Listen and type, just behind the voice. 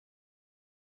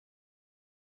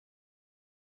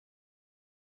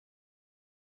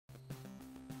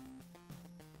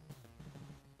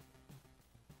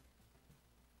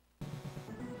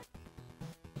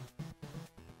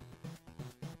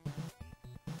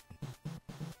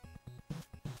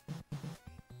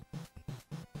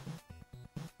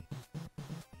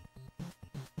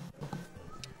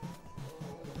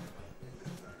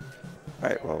All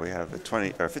right, well, we have a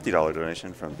 $20 or $50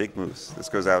 donation from Big Moose. This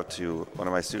goes out to one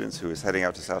of my students who is heading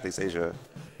out to Southeast Asia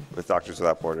with Doctors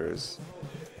Without Borders.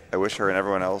 I wish her and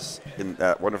everyone else in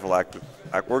that wonderful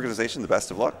organization the best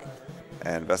of luck,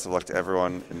 and best of luck to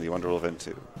everyone in the Wonderful event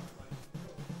too.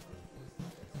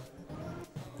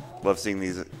 Love seeing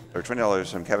these, or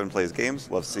 $20 from Kevin Plays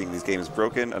Games. Love seeing these games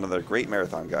broken. Another great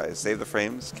marathon, guys. Save the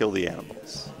frames, kill the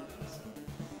animals.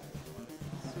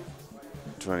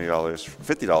 $20,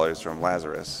 $50 from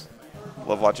Lazarus.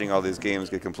 Love watching all these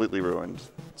games get completely ruined.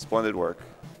 Splendid work.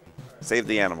 Save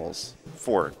the animals.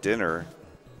 For dinner.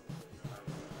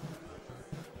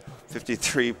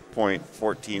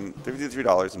 $53.14,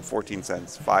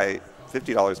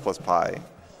 $50 plus pie.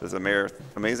 There's an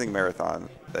amazing marathon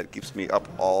that keeps me up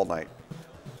all night.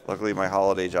 Luckily, my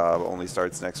holiday job only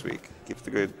starts next week. Keeps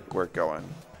the good work going.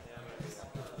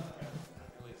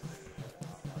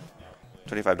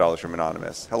 $25 from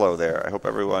Anonymous. Hello there. I hope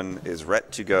everyone is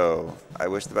ret to go. I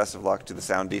wish the best of luck to the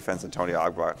sound defense and Tony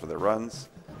Ogbot for their runs,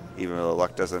 even though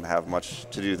luck doesn't have much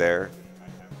to do there.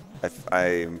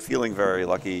 I'm feeling very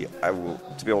lucky to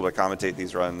be able to commentate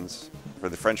these runs for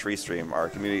the French Restream. Our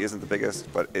community isn't the biggest,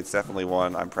 but it's definitely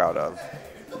one I'm proud of.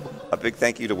 A big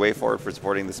thank you to WayForward for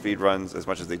supporting the speed runs as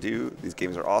much as they do. These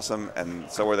games are awesome,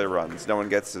 and so are their runs. No one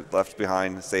gets left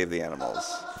behind. Save the animals.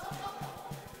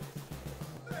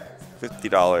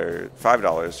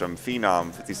 $5 from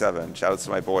Phenom57. Shoutouts to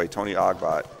my boy Tony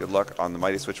Ogbot. Good luck on the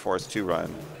Mighty Switch Force 2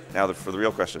 run. Now for the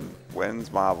real question: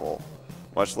 when's Marvel?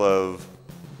 Much love.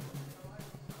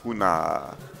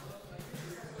 Huna.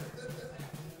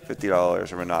 $50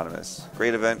 from Anonymous.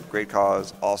 Great event, great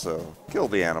cause. Also, kill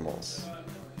the animals.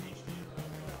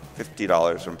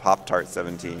 $50 from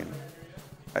Pop-Tart17.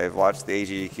 I have watched the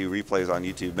AGDQ replays on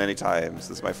YouTube many times.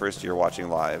 This is my first year watching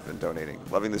live and donating.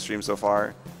 Loving the stream so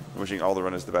far. Wishing all the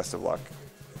runners the best of luck.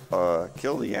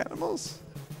 Kill the animals?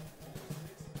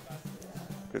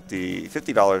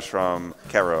 $50 from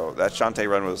Caro. That Shantae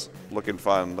run was looking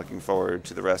fun. Looking forward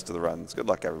to the rest of the runs. Good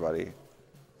luck, everybody.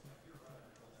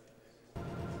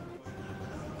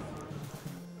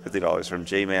 $50 from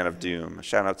J-Man of Doom.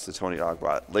 Shoutouts to Tony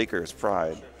Ogbot. Lakers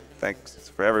Pride. Thanks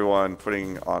for everyone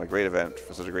putting on a great event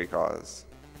for such a great cause.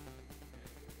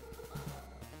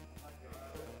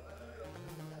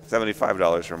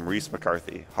 $75 from Reese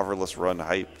McCarthy. Hoverless Run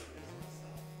Hype.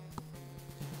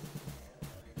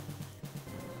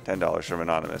 $10 from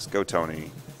Anonymous. Go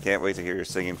Tony. Can't wait to hear your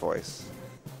singing voice.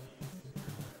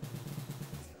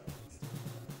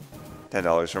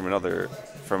 $10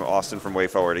 from Austin from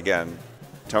WayForward again.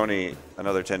 Tony,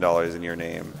 another $10 in your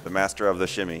name. The master of the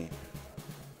shimmy.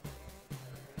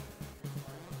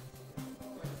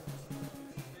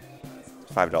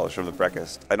 $5 from the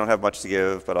breakfast. I don't have much to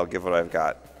give, but I'll give what I've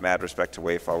got. Mad respect to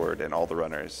WayForward and all the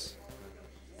runners.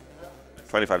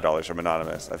 $25 from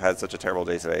Anonymous. I've had such a terrible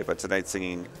day today, but tonight's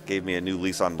singing gave me a new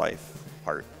lease on life.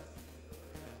 Heart.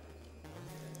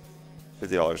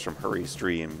 $50 from Hurry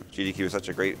Stream. GDQ is such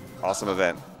a great, awesome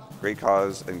event. Great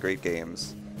cause and great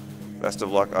games. Best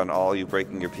of luck on all you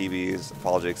breaking your PBs.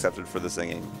 Apology accepted for the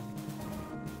singing.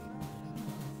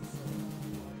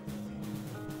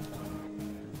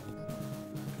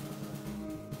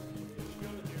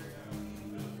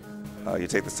 You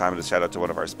take this time to shout out to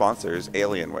one of our sponsors,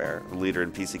 Alienware, a leader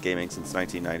in PC gaming since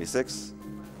 1996.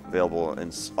 Available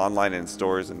online and in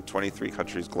stores in 23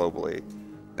 countries globally.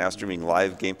 Now streaming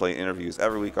live gameplay interviews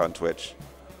every week on Twitch.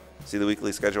 See the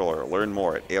weekly schedule or learn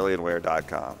more at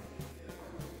alienware.com.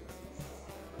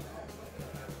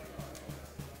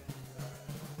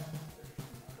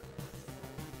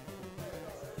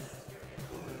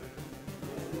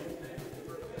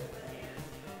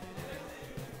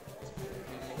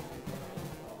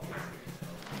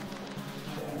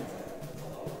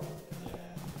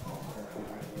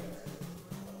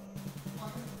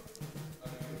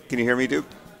 Can you hear me, Duke?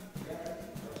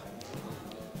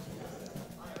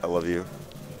 I love you.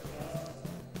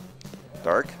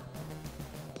 Dark?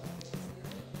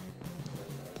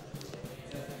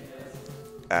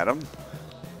 Adam?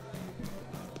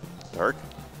 Dark?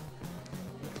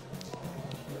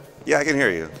 Yeah, I can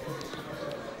hear you.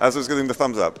 I was just giving the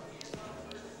thumbs up.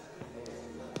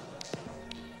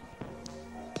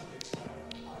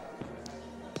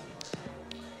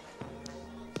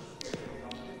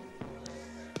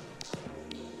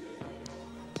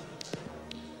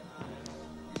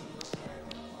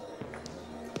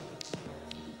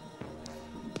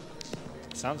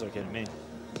 Sounds okay to me.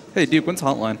 Hey, Duke, when's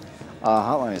Hotline?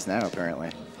 Hotline is now,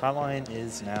 apparently. Hotline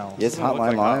is now. Is Doesn't look Hotline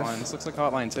like live? Hotline. This looks like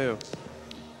Hotline too.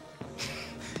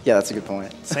 Yeah, that's a good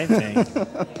point. Same thing.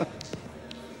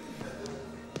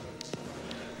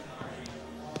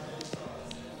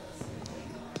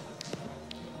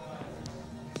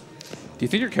 Do you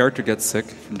think your character gets sick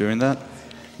from doing that?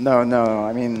 No, no.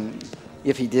 I mean,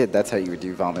 if he did, that's how you would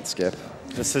do vomit skip.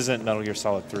 This isn't Metal Gear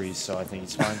Solid 3, so I think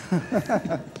he's fine.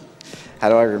 How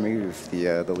do I remove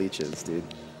the leeches, dude?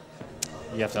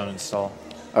 You have to uninstall.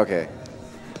 Okay.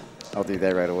 I'll do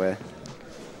that right away.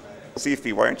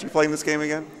 CFP, why aren't you playing this game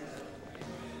again?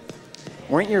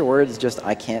 Weren't your words just,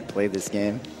 I can't play this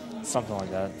game? Something like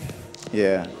that.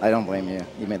 Yeah, I don't blame you.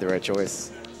 You made the right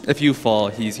choice. If you fall,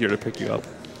 he's here to pick you up.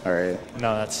 All right.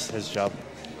 No, that's his job.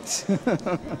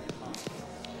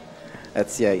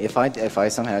 That's, yeah, if I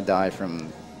somehow die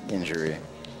from injury,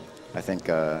 I think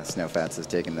Snowfats is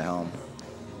taking the helm.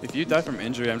 If you die from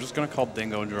injury, I'm just going to call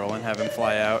Dingo Droll and have him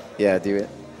fly out. Yeah, do it.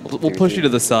 We'll push you to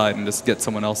the side and just get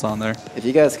someone else on there. If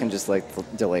you guys can just like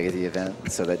delay the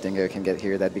event so that Dingo can get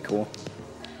here, that'd be cool.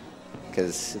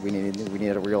 Because we need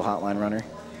a real hotline runner.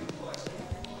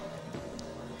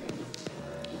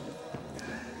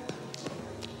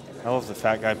 I love the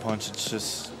fat guy punch. It's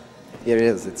just... Yeah, it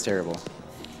is. It's terrible.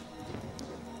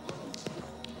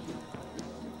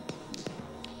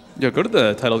 Yo, go to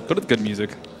the title. Go to the good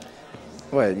music.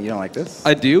 What, you don't like this?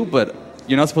 I do, but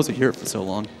you're not supposed to hear it for so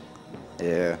long.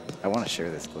 Yeah, I want to share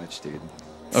this glitch, dude.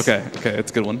 Okay,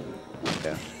 it's a good one.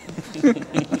 Yeah.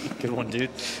 Good one, dude.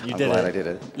 You I'm did glad it. I did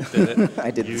it. You did it.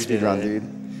 I did You the did speedrun, it. dude.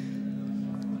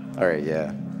 All right,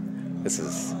 yeah. This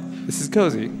is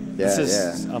cozy. yeah, This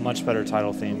is yeah. a much better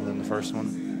title theme than the first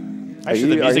one. Are Actually, you-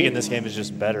 the are music you- in this game is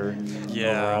just better. Yeah.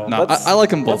 overall. No, I like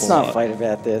them both Let's a not lot. fight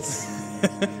about this.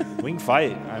 We can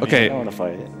fight. I mean, Okay. I don't want to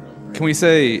fight it. Can we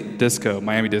say Disco,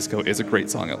 Miami Disco, is a great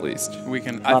song at least? We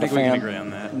can. Not I think a we can fan. agree on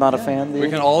that. Not a fan, dude. We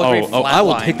can all agree. I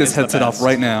will Flatline take this is the headset off best.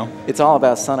 right now. It's all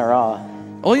about Sun Ra.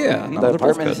 Oh yeah, no, The they're both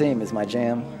apartment good. theme is my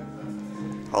jam.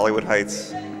 Hollywood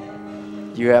Heights.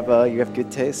 You have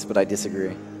good taste, but I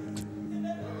disagree.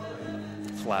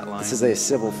 Flatline. This is a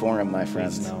civil forum, my please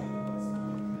friends. no.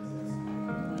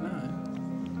 Why not?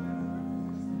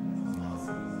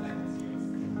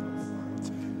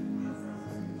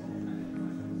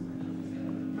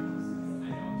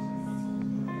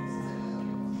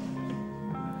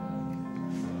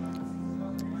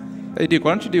 Hey Duke,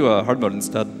 why don't you do hard mode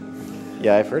instead?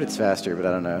 Yeah, I've heard it's faster, but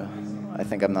I don't know. I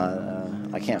think I'm not.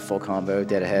 I can't full combo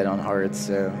dead ahead on hard,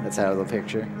 so that's out of the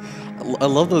picture. I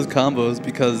love those combos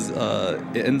because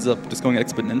it ends up just going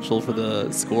exponential for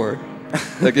the score.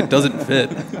 Like it doesn't fit.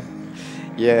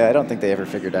 Yeah, I don't think they ever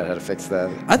figured out how to fix that.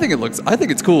 I think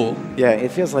it's cool. Yeah,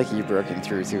 it feels like you've broken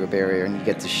through to a barrier and you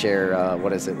get to share,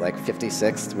 what is it, like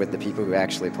 56th with the people who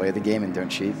actually play the game and don't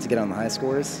cheat to get on the high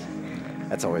scores.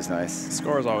 That's always nice.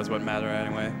 Score is always what matter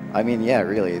anyway. I mean, yeah,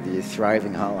 really, the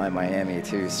thriving Hotline Miami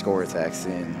 2 score attack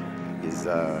scene is,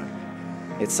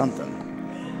 it's something.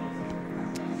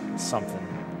 Something.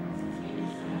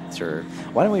 Sure.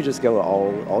 Why don't we just go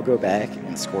all go back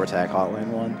and score attack Hotline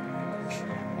 1?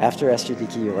 After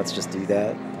SGDQ, let's just do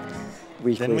that.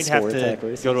 Weekly Then we'd score have attack to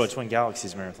races. go to a Twin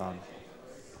Galaxies marathon.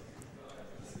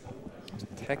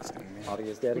 Texting me.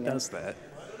 Audio's dead Who again? does that?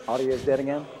 Audio's dead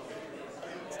again?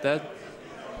 It's dead.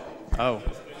 Oh.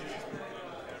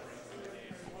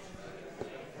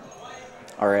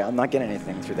 All right, I'm not getting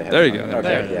anything through the head. There you go. Okay,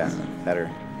 There it yeah, is.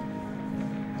 better.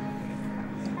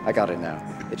 I got it now.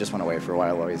 It just went away for a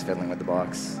while while he was fiddling with the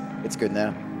box. It's good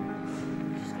now.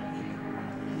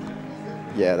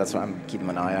 Yeah, that's why I'm keeping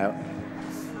an eye out.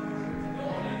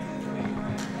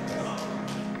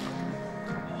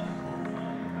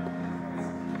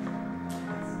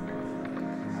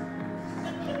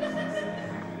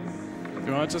 Do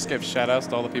you want to just give shout-outs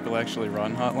to all the people who actually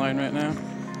run Hotline right now?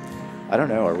 I don't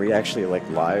know. Are we actually like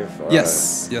live?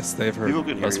 Yes, they've heard People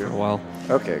can hear us for you. a while.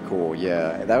 Okay, cool.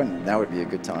 Yeah, that would be a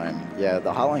good time. Yeah,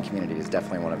 the Hotline community is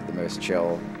definitely one of the most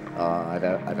chill I've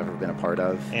ever been a part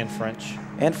of. And French.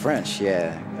 And French,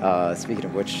 yeah. Speaking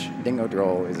of which, Dingo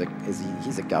Droll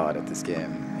he's a god at this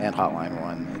game. And Hotline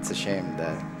 1. It's a shame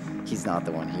that he's not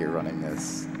the one here running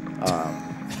this.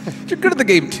 You're good at the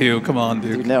game too. Come on,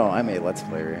 Duke. Dude, no, I'm a Let's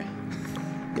Player.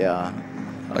 Yeah.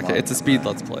 I'm Okay, on- it's a speed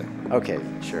let's play. Okay,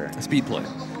 sure. A speed play.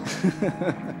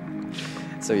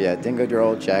 So yeah, Dingo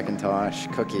Droll,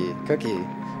 Jackintosh, Cookie.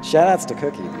 Shoutouts to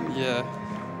Cookie, dude. Yeah.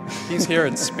 He's here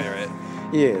in spirit.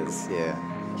 He is,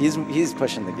 yeah. He's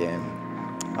pushing the game.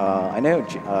 I know.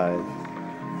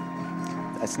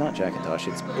 It's not Jackintosh.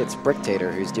 It's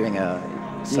Bricktator who's doing a.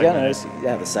 You gotta notice,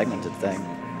 yeah, the segmented thing.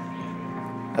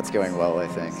 That's going well, I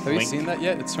think. Have you Wink. seen that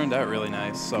yet? It's turned out really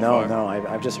nice so No, far. no,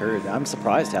 I've just heard. I'm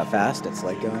surprised how fast it's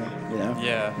like going. You know?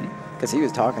 Yeah. Because he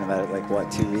was talking about it like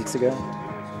what 2 weeks ago.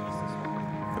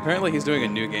 Apparently he's doing a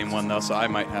new game one though, so I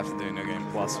might have to do new game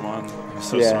plus one. I'm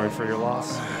so Yeah. sorry for your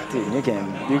loss. Dude, new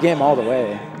game all the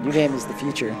way. New game is the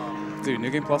future. Dude,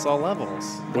 New Game Plus all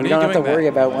levels. When We are you don't have to doing worry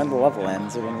that? about when the level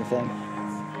ends or anything.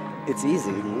 It's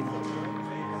easy, dude.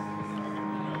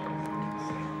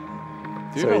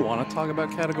 Do you So- ever want to talk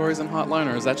about categories in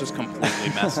Hotline, or is that just completely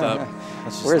messed up?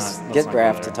 Let's just Where's not- let's Get not go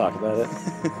Graph there. to talk about it?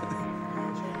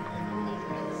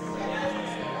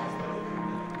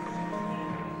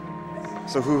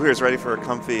 So who here is ready for a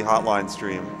comfy Hotline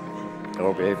stream?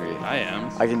 Oh, baby. I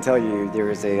am. I can tell you there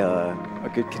is a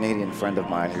good Canadian friend of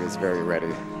mine who is very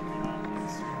ready.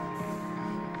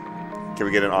 Can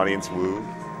we get an audience woo?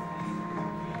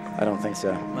 I don't think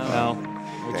so. No.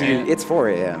 We Damn. can't. It's 4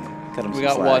 a.m. Cut him We some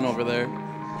got slack. one over there.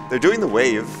 They're doing the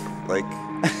wave. Like,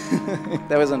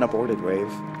 That was an aborted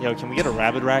wave. Yo, can we get a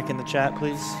rabbit rack in the chat,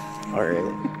 please? All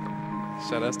right.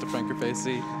 Shout outs to Franker Face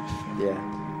C. Yeah.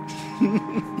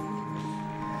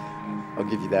 I'll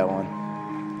give you that one.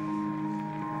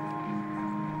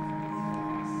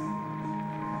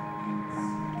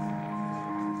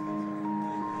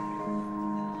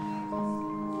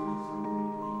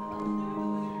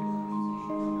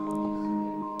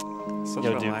 Such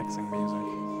Yo, dude. relaxing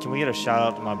music. Can we get a shout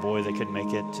out to my boy that couldn't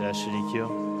make it to SGDQ?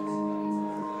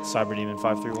 Cyberdemon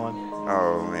 531.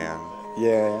 oh man,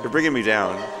 Yeah. you're bringing me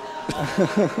down.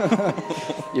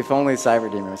 If only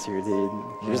Cyber Demon was here, dude.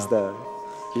 Here's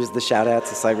the shout out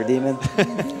to Cyber Demon.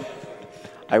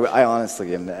 I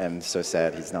honestly am so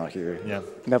sad he's not here. Yeah,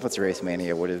 Memphis Race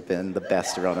Mania would have been the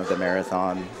best run of the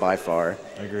marathon by far.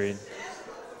 agreed.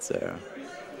 So,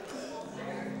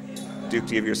 Duke,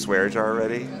 do you have your swear jar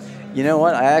ready? you know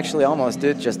what? I actually almost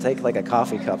did just take like a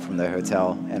coffee cup from the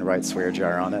hotel and write swear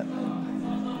jar on it.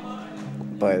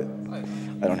 But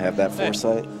I don't have that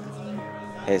foresight.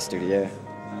 Hey, studio.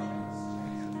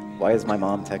 Why is my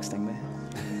mom texting me?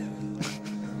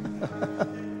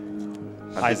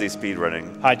 I'm busy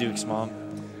speedrunning. Hi, Duke's mom.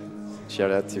 Shout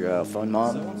out to Phone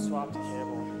Mom. Swapped a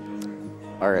cable.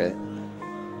 All right.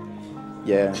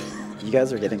 Yeah, you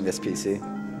guys are getting this PC,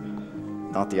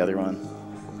 not the other one,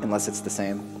 unless it's the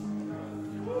same.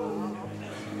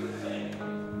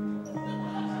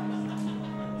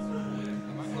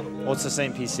 Well, it's the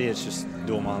same PC. It's just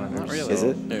dual monitors. Not really. Is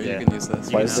it? Here, Yeah. you can use this.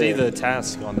 You Why can is see it- the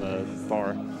task on the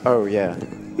bar. Oh yeah,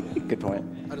 good point.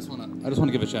 I just want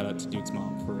to give a shout out to Duke's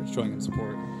mom for showing him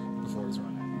support before his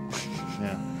run.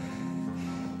 Yeah.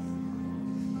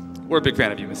 We're a big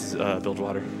fan of you, Mrs.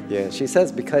 Bilgewater. Yeah, she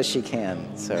says because she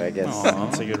can, so I guess. Aw,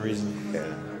 that's a good reason. Yeah.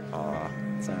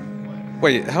 So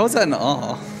Wait, how is that an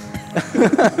awe?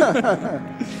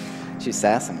 she's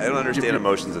sassing. I don't understand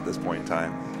emotions at this point in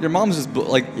time. Your mom's just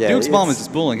Yeah, Duke's mom is it's-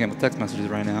 just bullying him with text messages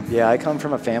right now. Yeah, I come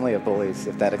from a family of bullies.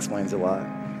 If that explains a lot.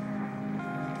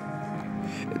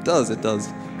 It does. It does.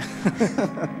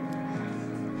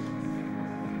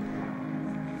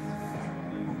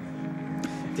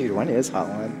 Dude, when is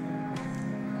Hotline?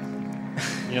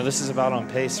 You know, this is about on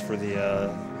pace for the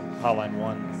Hotline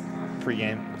 1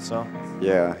 pregame, so.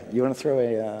 Yeah, you want to throw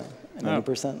a Oh,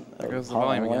 90% there of goes the Hotline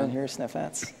volume 1 in again. here,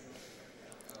 Sniffats?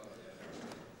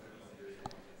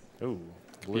 Ooh.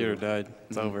 Computer died.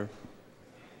 It's over.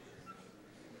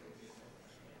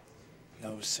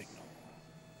 No signal.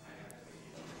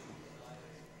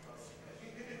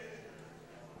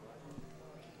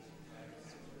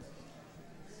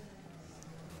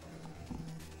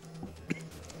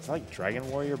 Is that like Dragon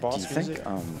Warrior Do boss you music?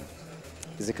 think?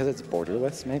 Is it because it's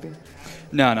borderless? Maybe.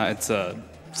 No, it's a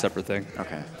separate thing.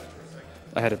 Okay.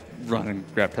 I had to run and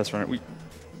grab test run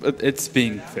it. It's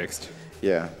being fixed.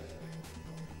 Yeah.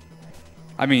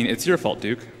 I mean, it's your fault,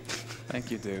 Duke. Thank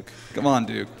you, Duke. Come on,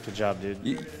 Duke. Good job, dude.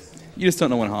 You just don't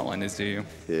know when Hotline is, do you?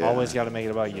 Yeah. Always got to make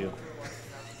it about you.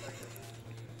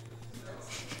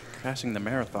 Crashing the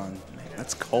marathon. Man,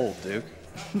 that's cold, Duke.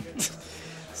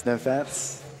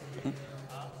 Sniffats.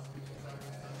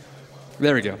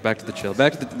 There we go. Back to the chill.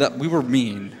 Back to that. We were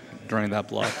mean during that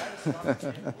block.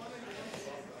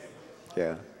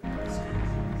 Yeah.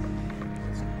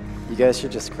 You guys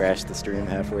should just crash the stream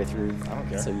halfway through, I don't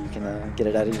care. so you can get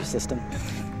it out of your system.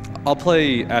 I'll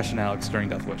play Ash and Alex during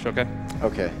Death Wish, okay?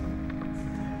 Okay.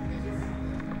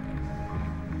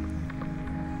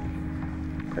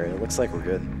 All right, it looks like we're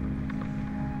good.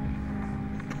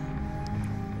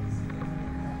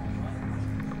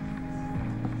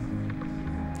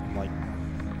 I'm like,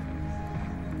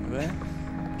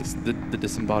 What? It's the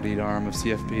disembodied arm of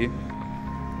CFP.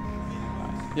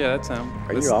 Yeah, that's him.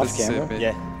 Are This- you off this is camera? it, babe.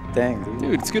 yeah. Dang, dude.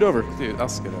 Dude, scoot over. Dude, I'll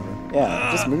scoot over.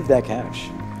 Yeah, just move that couch.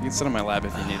 You can sit on my lap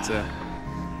if you need to.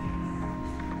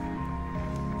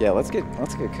 Yeah, let's get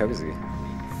cozy.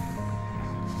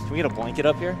 Can we get a blanket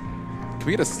up here? Can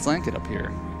we get a blanket up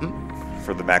here?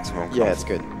 For the maximum Yeah, comfort. it's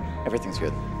good. Everything's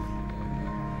good.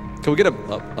 Can we get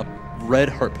a red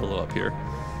heart pillow up here?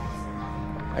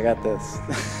 I got this.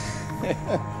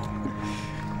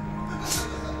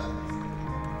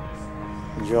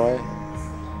 Enjoy.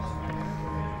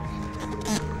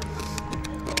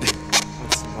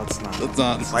 Let's not. That's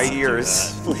not. My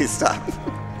ears. Please stop.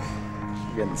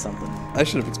 You're getting something. I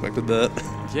should have expected that.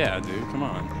 Yeah, dude, come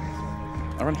on.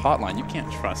 I run Hotline. You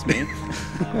can't trust me.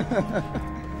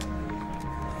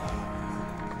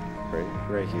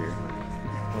 Right here.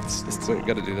 That's what you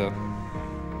gotta do, though.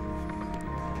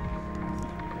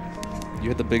 You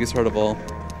hit the biggest heart of all.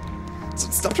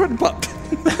 Stop trying to pop.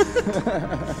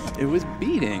 It was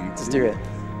beating. Let's do it.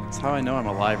 That's how I know I'm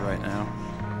alive right now.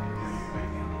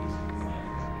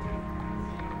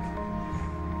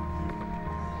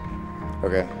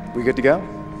 Okay, we good to go?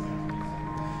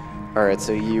 All right,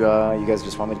 so you guys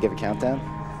just want me to give a countdown?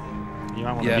 You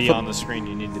might want to Yeah, be foot- on the screen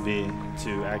you need to be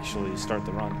to actually start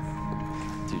the run.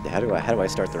 Dude, how do I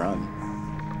start the run?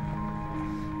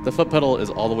 The foot pedal is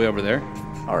all the way over there,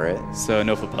 All right. so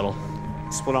no foot pedal.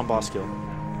 Split on boss kill.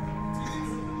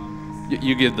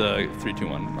 You give the 3, 2,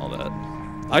 1, all that.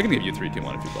 I can give you 3, 2,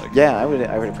 1 if you'd like. Yeah, I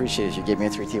would appreciate if you gave me a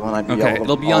 3, 2, 1. I'd be Okay, all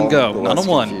it'll be on go, the not less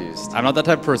on one. confused. I'm not that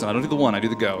type of person. I don't do the one. I do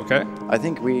the go. Okay. I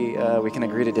think we can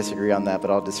agree to disagree on that, but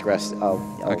I'll digress.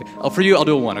 Okay. Oh, for you, I'll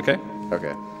do a one. Okay.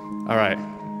 Okay. All right.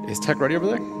 Is Tech ready over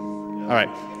there? All right.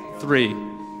 3,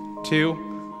 2,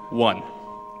 1.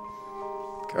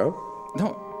 Go.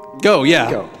 No. Go. Yeah.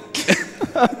 Go.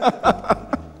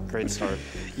 Great start.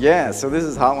 Yeah, so this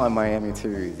is Hotline Miami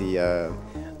 2,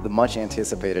 the much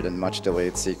anticipated and much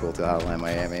delayed sequel to Hotline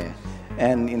Miami.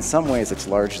 And in some ways, it's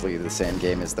largely the same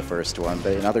game as the first one,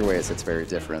 but in other ways, it's very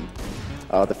different.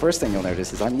 The first thing you'll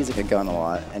notice is I'm using a gun a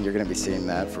lot, and you're going to be seeing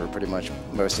that for pretty much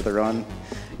most of the run.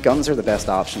 Guns are the best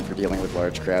option for dealing with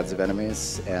large crowds of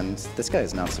enemies, and this guy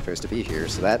is not supposed to be here,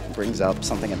 so that brings up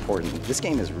something important. This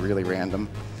game is really random,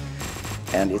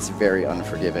 and it's very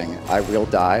unforgiving. I will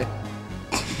die.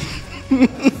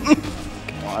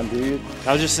 Come on, dude.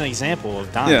 That was just an example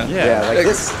of dying. Yeah. Yeah, like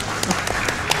this.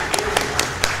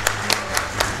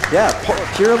 Yeah,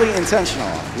 purely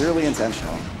intentional. Purely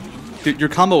intentional. Dude, your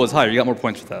combo was higher. You got more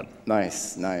points with that.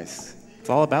 Nice, nice. It's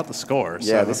all about the score.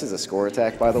 Yeah, so. this is a score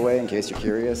attack, by the way, in case you're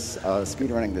curious.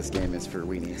 Speedrunning this game is for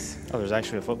weenies. Oh, there's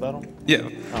actually a foot pedal? Yeah.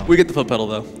 We get the foot pedal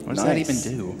though. What does that even Nice.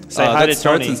 do? Say hi that to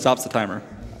starts Tony. and stops the timer.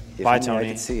 If Bye, only I Tony.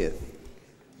 could see it.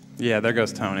 Yeah, there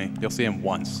goes Tony. You'll see him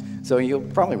once. So you'll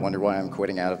probably wonder why I'm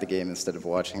quitting out of the game instead of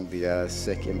watching the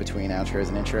sick in-between outros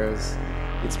and intros.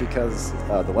 It's because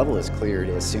the level is cleared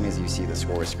as soon as you see the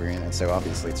score screen, and so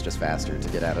obviously it's just faster to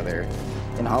get out of there.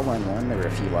 In Hotline 1, there were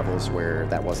a few levels where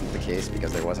that wasn't the case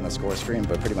because there wasn't a score screen,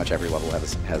 but pretty much every level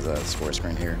has a score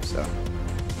screen here, so,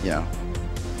 you know.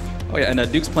 Oh yeah,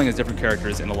 and Duke's playing as different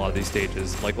characters in a lot of these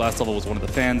stages. Like last level was one of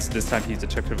the fans. This time he's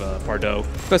Detective Pardo,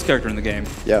 best character in the game.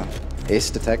 Yeah,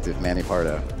 Ace Detective, Manny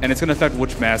Pardo. And it's going to affect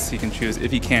which masks he can choose,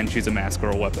 if he can choose a mask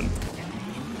or a weapon.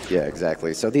 Yeah,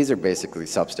 exactly. So these are basically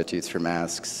substitutes for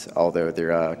masks, although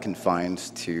they're confined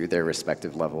to their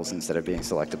respective levels instead of being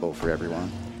selectable for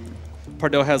everyone.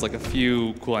 Pardo has like a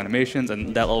few cool animations,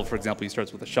 and that level, for example, he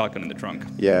starts with a shotgun in the trunk.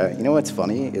 Yeah, you know what's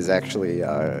funny is actually,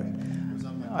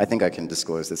 I think I can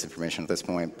disclose this information at this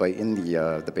point, but in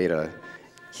the beta,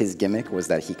 his gimmick was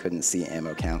that he couldn't see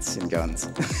ammo counts in guns.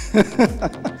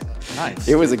 Nice.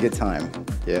 It was a good time,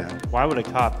 yeah. Why would a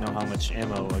cop know how much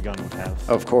ammo a gun would have?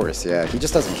 Of course, yeah. He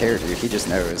just doesn't care, dude. He just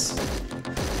knows.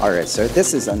 All right, so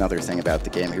this is another thing about the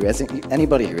game.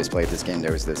 Anybody who has played this game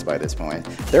knows this by this point.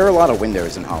 There are a lot of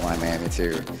windows in Hotline Miami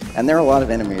 2, and there are a lot of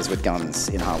enemies with guns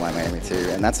in Hotline Miami 2,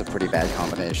 and that's a pretty bad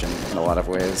combination in a lot of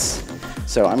ways.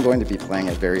 So I'm going to be playing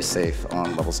it very safe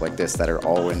on levels like this that are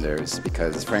all windows,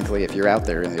 because frankly, if you're out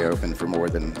there in the open for more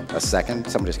than a second,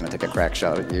 somebody's going to take a crack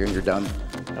shot at you, and you're done.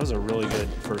 That was a really good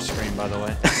first screen, by the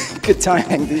way. Good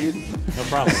timing, dude. No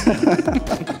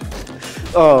problem.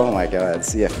 Oh my God,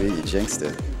 CFB, you jinxed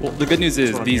it. Well, the good news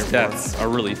is what I'm these here for. deaths are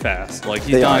really fast. Like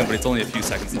he's They dying, are. but it's only a few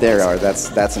seconds. There long. are.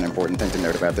 That's an important thing to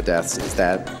note about the deaths, is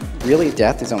that really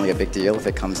death is only a big deal if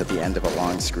it comes at the end of a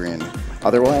long screen.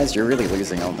 Otherwise, you're really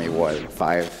losing only, what,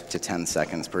 5 to 10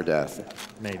 seconds per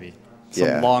death. Maybe. Some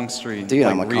Yeah. long stream. Dude,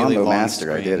 I'm like a really combo long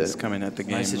master, I did streams it. coming at the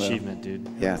game. Nice though. achievement, dude.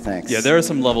 Yeah, thanks. Yeah, there are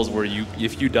some levels where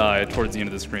if you die towards the end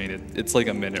of the screen, it's like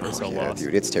a minute or so Yeah, lost.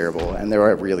 dude, it's terrible. And there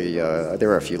are really, there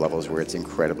are a few levels where it's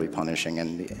incredibly punishing,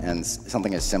 and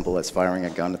something as simple as firing a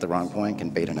gun at the wrong point can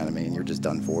bait an enemy, and you're just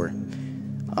done for.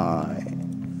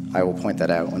 I will point that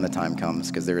out when the time comes,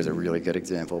 because there is a really good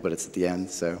example, but it's at the end,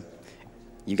 so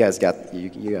you guys got, you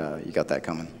got that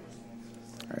coming.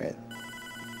 All right,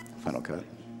 final cut.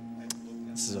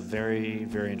 This is a very,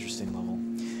 very interesting level.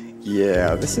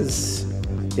 Yeah,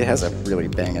 it has a really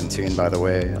banging tune, by the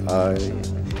way.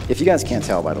 If you guys can't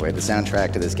tell, by the way, the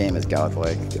soundtrack to this game is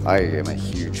godlike. I am a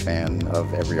huge fan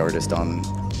of every artist on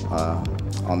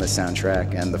this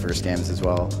soundtrack and the first games as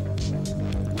well.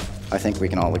 I think we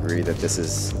can all agree that this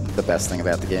is the best thing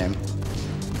about the game.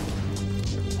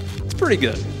 It's pretty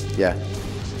good. Yeah.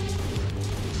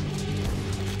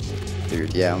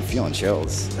 Dude, yeah, I'm feeling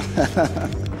chills.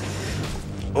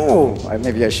 Oh,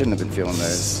 maybe I shouldn't have been feeling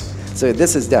those. So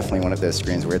this is definitely one of those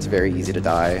screens where it's very easy to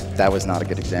die. That was not a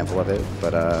good example of it,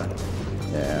 but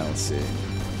yeah, let's see.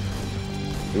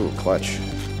 Ooh, clutch.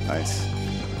 Nice.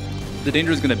 The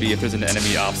danger is going to be if there's an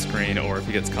enemy off screen or if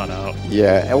he gets caught out.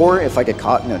 Yeah, or if I get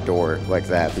caught in a door like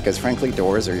that, because frankly,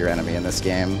 doors are your enemy in this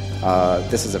game.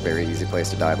 This is a very easy place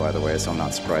to die, by the way, so I'm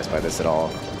not surprised by this at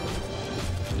all.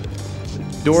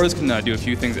 Doors can do a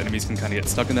few things. Enemies can kind of get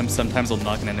stuck in them. Sometimes they'll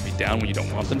knock an enemy down when you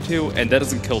don't want them to, and that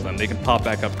doesn't kill them. They can pop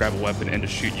back up, grab a weapon, and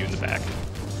just shoot you in the back.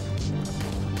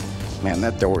 Man,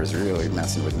 that door is really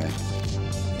messing with me.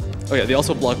 Oh yeah, they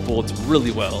also block bullets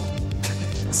really well.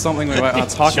 Something we might not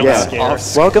talk Yeah. about.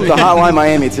 Off-screen. Welcome to Hotline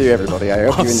Miami too, everybody. I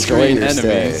hope you enjoy Off-screen your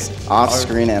enemies stay.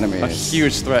 Off-screen A enemies.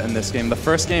 huge threat in this game. The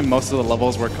first game, most of the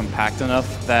levels were compact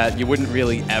enough that you wouldn't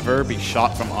really ever be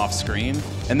shot from off-screen.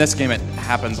 In this game, it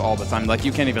happens all the time. Like,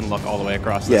 you can't even look all the way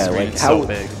across the Yeah, screen. like It's how, so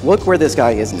big. look where this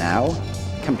guy is now.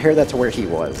 Compare that to where he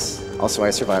was. Also,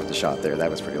 I survived the shot there. That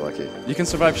was pretty lucky. You can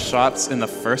survive shots in the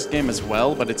first game as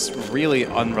well, but it's really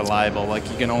unreliable. Like,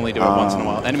 you can only do it once in a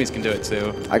while. Enemies can do it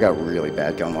too. I got really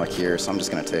bad gun luck here, so I'm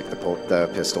just gonna take the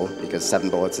pistol because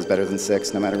 7 bullets is better than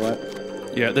 6, no matter what.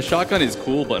 Yeah, the shotgun is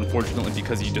cool, but unfortunately,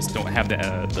 because you just don't have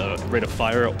the rate of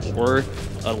fire or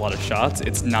a lot of shots,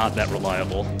 it's not that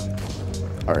reliable.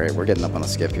 All right, we're getting up on a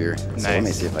skip here. So let me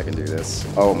Nice. see if I can do this.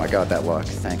 Oh my god, that luck.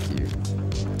 Thank you.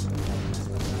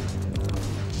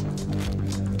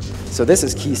 So this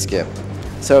is key skip.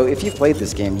 So if you've played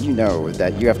this game, you know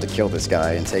that you have to kill this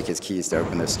guy and take his keys to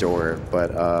open this door.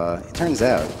 But it turns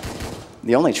out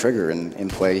the only trigger in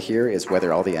play here is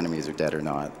whether all the enemies are dead or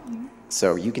not.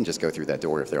 So you can just go through that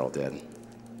door if they're all dead.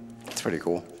 It's pretty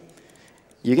cool.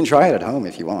 You can try it at home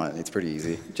if you want. It's pretty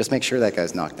easy. Just make sure that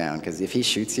guy's knocked down, because if he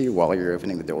shoots you while you're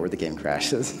opening the door, the game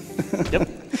crashes. Yep.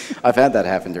 I've had that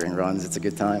happen during runs. It's a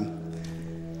good time.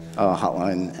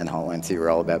 Hotline and Hotline 2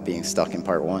 are all about being stuck in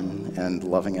part 1 and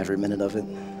loving every minute of it.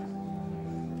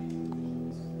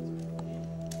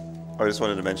 I just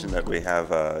wanted to mention that we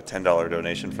have a $10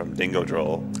 donation from Dingo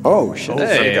Droll. Oh, shit. Some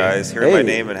Hey. guys, hearing my Hey.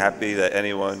 name and happy that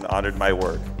anyone honored my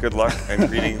work. Good luck and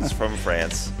greetings from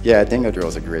France. Yeah, Dingo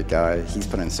Drill's a great guy. He's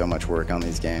put in so much work on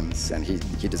these games, and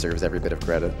he deserves every bit of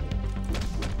credit.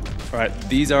 All right,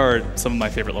 these are some of my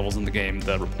favorite levels in the game,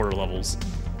 the reporter levels.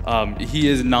 He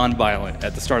is non-violent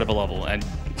at the start of a level, and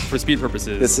for speed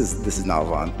purposes... This is not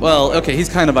Vaughn. Well, okay, he's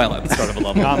kind of violent at the start of a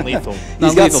level. Non-lethal.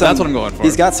 Non-lethal, that's what I'm going for.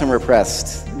 He's got some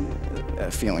repressed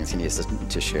feelings he needs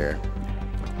to share.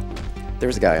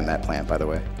 There's a guy in that plant, by the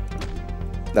way.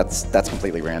 That's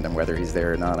completely random whether he's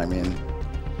there or not. I mean,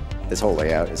 this whole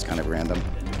layout is kind of random.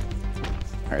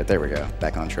 All right, there we go.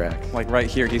 Back on track. Like, right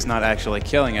here, he's not actually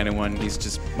killing anyone. He's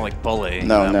just, like, bullying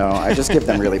them. No, I just give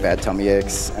them really bad tummy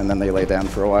aches, and then they lay down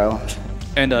for a while.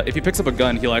 And if he picks up a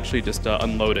gun, he'll actually just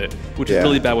unload it, which Yeah. is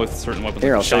really bad with certain weapons.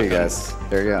 Here, like I'll show you shotgun. guys.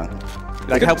 There you go.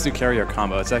 That helps you carry your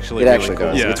combo. It's actually It really actually cool.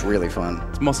 does. Yeah. It's really fun.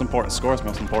 It's most important. Score is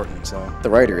most important, so. The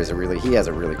writer is he has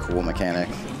a really cool mechanic.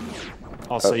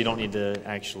 Also, you don't need to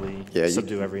actually Yeah,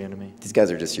 subdue every enemy. These guys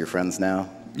are just your friends now.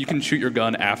 You can shoot your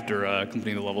gun after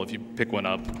completing the level if you pick one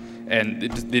up, and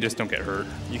they just don't get hurt.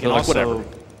 You can They're like, also, whatever.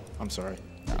 I'm sorry.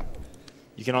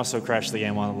 You can also crash the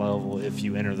game on a level if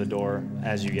you enter the door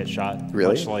as you get shot.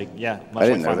 Really? Much like, yeah, much I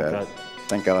didn't like know Final that. Cut.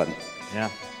 Thank God. Yeah.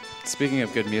 Speaking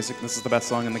of good music, this is the best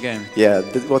song in the game. Yeah,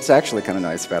 what's actually kind of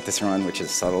nice about this run, which is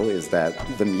subtle, is that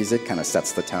the music kind of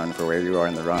sets the tone for where you are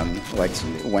in the run. Like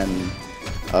when,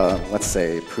 let's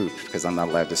say, poop, because I'm not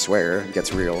allowed to swear,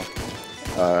 gets real.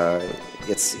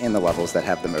 It's in the levels that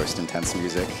have the most intense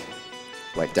music,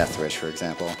 like Death Wish, for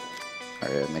example. All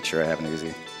right, make sure I have an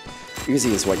Uzi.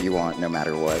 Uzi is what you want no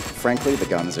matter what. Frankly, the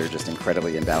guns are just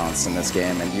incredibly imbalanced in this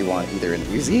game, and you want either an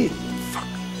Uzi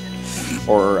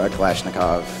or a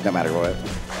Kalashnikov, no matter what.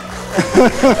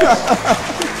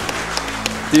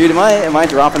 Dude, am I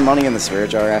dropping money in the swear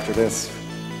jar after this?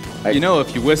 You know,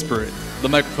 if you whisper it, the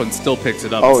microphone still picks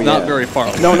it up. Oh, It's not yeah. very far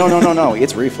away. No.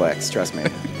 It's reflex, trust me.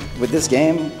 With this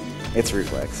game, it's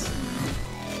reflex.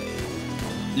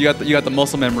 You got the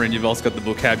muscle memory, and you've also got the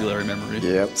vocabulary memory.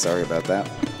 Yep, sorry about that.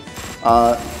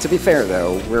 To be fair,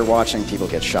 though, we're watching people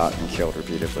get shot and killed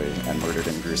repeatedly and murdered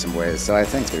in gruesome ways, so I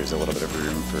think there's a little bit of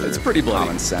room for It's pretty bloody.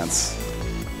 common sense.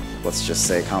 Let's just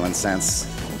say common sense.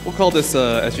 We'll call this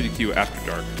SGDQ After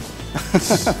Dark.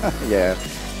 Yeah.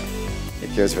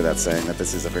 goes for that saying that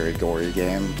this is a very gory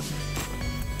game.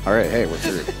 All right, hey, we're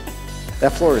through.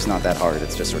 That floor is not that hard.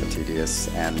 It's just sort of tedious,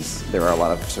 and there are a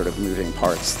lot of sort of moving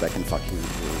parts that can fuck you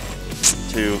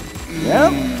through. 2.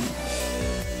 Yep.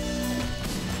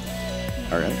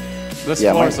 All right. This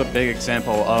floor is a big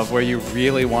example of where you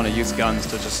really want to use guns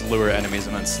to just lure enemies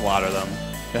and then slaughter them.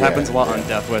 It happens a lot on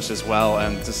Death Wish as well,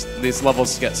 and just these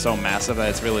levels get so massive that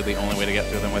it's really the only way to get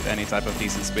through them with any type of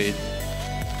decent speed.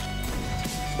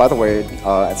 By the way,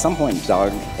 at some point,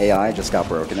 dog AI just got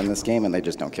broken in this game, and they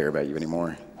just don't care about you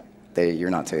anymore. You're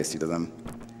not tasty to them.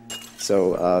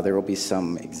 So there will be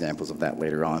some examples of that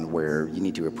later on where you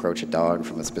need to approach a dog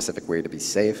from a specific way to be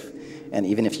safe. And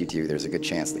even if you do, there's a good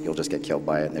chance that you'll just get killed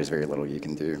by it, and there's very little you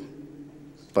can do.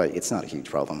 But it's not a huge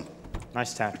problem.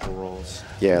 Nice tactical rolls.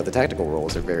 Yeah, the tactical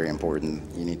rolls are very important.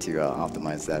 You need to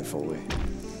optimize that fully.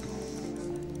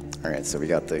 All right, so we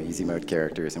got the easy mode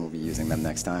characters, and we'll be using them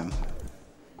next time.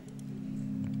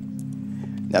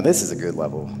 Now this is a good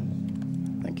level.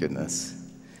 Thank goodness.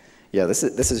 Yeah, this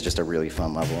is just a really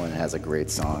fun level, and it has a great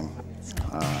song.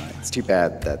 It's too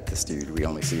bad that this dude, we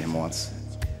only see him once.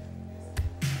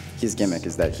 His gimmick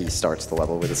is that he starts the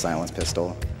level with a silenced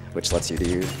pistol, which lets you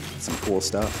do some cool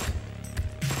stuff.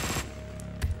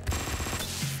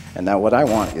 And now what I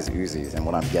want is Uzis, and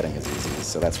what I'm getting is Uzis,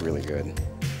 so that's really good.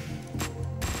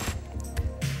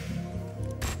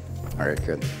 All right,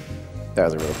 good. That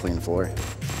was a really clean floor.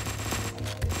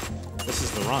 This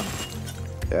is the run.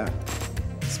 Yeah.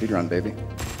 Speedrun, baby.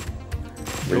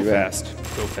 Go fast.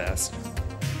 Go fast.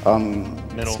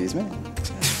 Middle. Excuse me?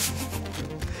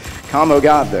 Combo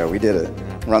God, though. We did it.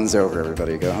 Runs over,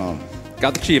 everybody. Go home.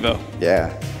 Got the Chivo.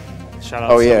 Yeah. Shout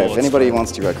out Oh, to yeah. Bullets If anybody for-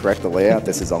 wants to correct the layout,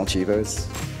 this is all Chivos.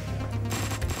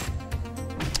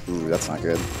 Ooh, that's not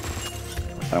good.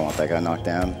 I don't want that guy knocked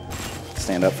down.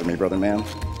 Stand up for me, brother man.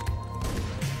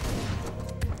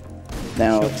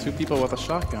 Now, Killed 2 people with a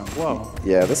shotgun. Whoa.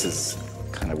 yeah, this is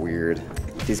kind of weird.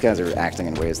 These guys are acting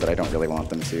in ways that I don't really want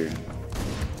them to,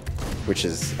 which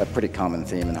is a pretty common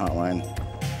theme in Hotline.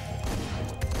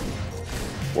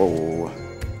 Whoa,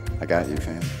 I got you,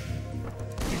 fam.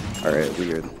 All right,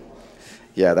 weird.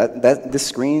 Yeah, this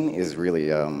screen is really,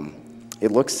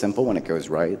 it looks simple when it goes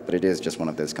right, but it is just one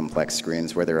of those complex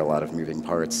screens where there are a lot of moving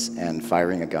parts, and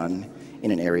firing a gun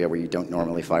in an area where you don't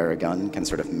normally fire a gun can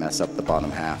sort of mess up the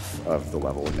bottom half of the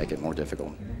level and make it more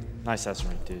difficult. Nice S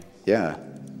rank, dude. Yeah.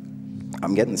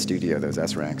 I'm getting studio those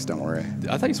S ranks, don't worry.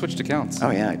 I thought you switched accounts.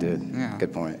 Oh yeah, I did. Yeah.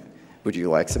 Good point. Would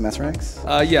you like some S ranks?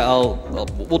 Yeah,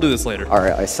 we'll do this later. All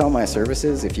right, I sell my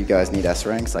services. If you guys need S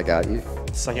ranks, I got you.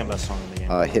 Second best song in the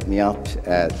game. Hit me up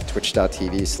at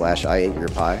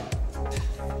twitch.tv/I8yourpie.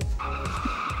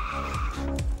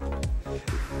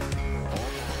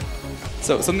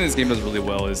 So something this game does really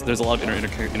well is there's a lot of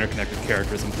interconnected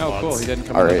characters and plots. Oh, cool. He didn't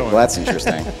come All in the right, door. well that's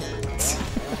interesting.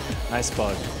 Nice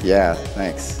bug. Yeah,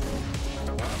 thanks.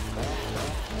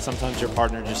 Sometimes your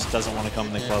partner just doesn't want to come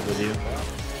in the club with you.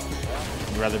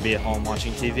 You'd rather be at home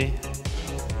watching TV.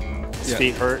 His Yeah.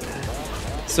 feet hurt.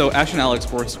 So Ash and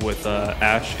Alex works with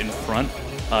Ash in front,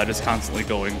 just constantly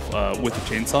going with the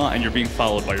chainsaw, and you're being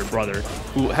followed by your brother,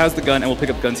 who has the gun and will pick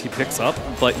up guns he picks up,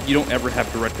 but you don't ever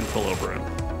have direct control over him.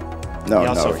 No, He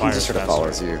also no, he fires just sort of faster.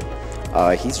 follows you.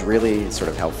 He's really sort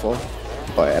of helpful,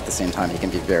 but at the same time, he can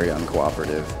be very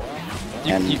uncooperative.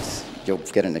 And you'll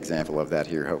get an example of that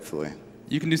here, hopefully.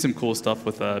 You can do some cool stuff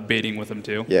with baiting with him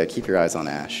too. Yeah, keep your eyes on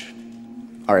Ash.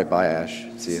 All right, bye, Ash.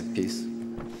 See you. Peace.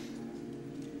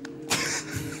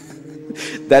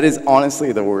 That is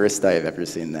honestly the worst I've ever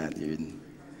seen that, dude.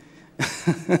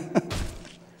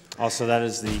 Also, that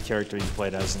is the character you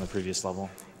played as in the previous level.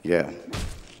 Yeah.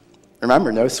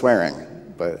 Remember, no swearing,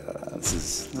 but this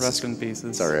is... Rest in pieces.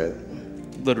 It's all right.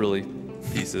 Literally,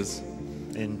 pieces.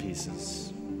 In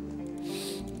pieces.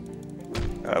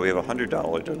 We have a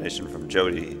 $100 donation from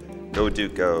Jody. Go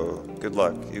Duke, go. Good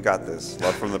luck. You got this.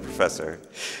 Love from the professor.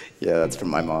 Yeah, that's from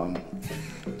my mom.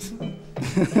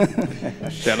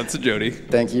 Shout out to Jody.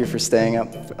 Thank you for staying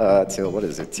up till, what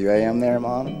is it, 2 a.m. there,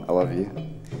 Mom? I love you.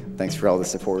 Thanks for all the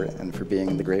support and for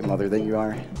being the great mother that you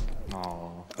are. Aw.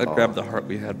 I grabbed the heart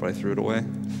we had, but I threw it away.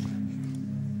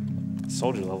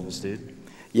 Soldier levels, dude.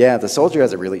 Yeah, the soldier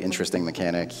has a really interesting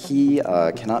mechanic. He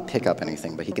cannot pick up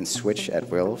anything, but he can switch at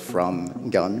will from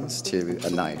guns to a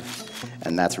knife.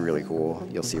 And that's really cool.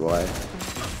 You'll see why.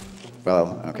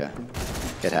 Well, okay.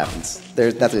 It happens.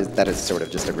 That is sort of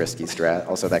just a risky strat.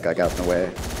 Also, that guy got in the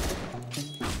way.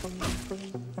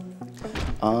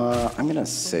 I'm gonna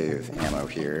save ammo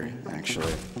here,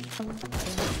 actually.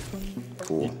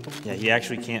 Cool. Yeah, he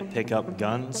actually can't pick up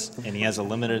guns, and he has a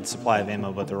limited supply of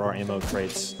ammo, but there are ammo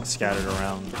crates scattered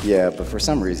around. Yeah, but for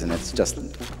some reason, it's just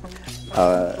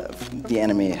The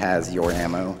enemy has your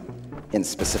ammo in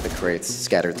specific crates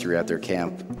scattered throughout their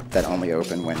camp that only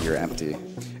open when you're empty.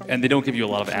 And they don't give you a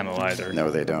lot of ammo either. No,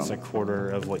 they It's don't. a quarter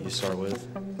of what you start with.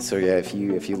 So yeah, if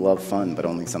you love fun, but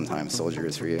only sometimes soldier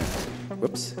is for you.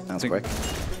 Whoops, that was quick.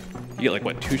 You get like,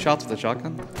 what, 2 shots with a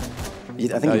shotgun?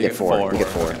 I think you get four. You get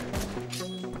four.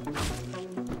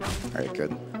 All right,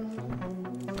 good.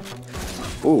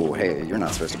 Ooh, hey, you're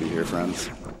not supposed to be here, friends.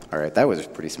 All right, that was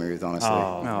pretty smooth, honestly.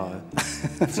 Oh,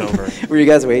 it's over. Were you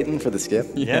guys waiting for the skip?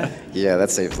 Yeah. Yeah,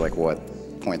 that saves like what,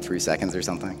 0.3 seconds or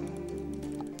something?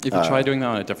 If you try doing that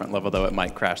on a different level, though, it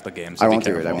might crash the game. So I be won't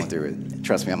do it. I careful. won't do it.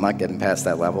 Trust me, I'm not getting past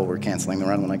that level. We're canceling the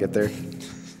run when I get there.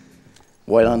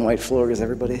 White on white floors,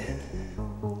 everybody.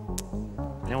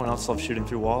 Anyone else love shooting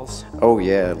through walls? Oh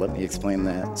yeah, let me explain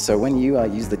that. So when you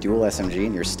use the dual SMG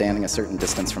and you're standing a certain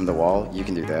distance from the wall, you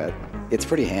can do that. It's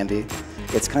pretty handy.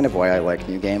 It's kind of why I like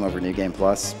New Game over New Game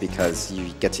Plus, because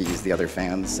you get to use the other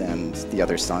fans and the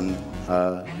other son.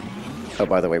 Oh,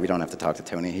 by the way, we don't have to talk to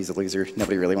Tony. He's a loser.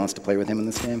 Nobody really wants to play with him in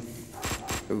this game.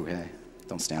 Ooh, hey,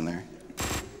 don't stand there.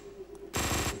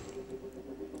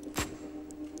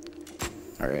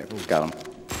 All right, got him.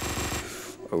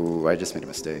 Oh, I just made a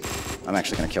mistake. I'm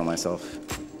actually gonna kill myself.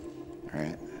 All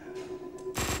right.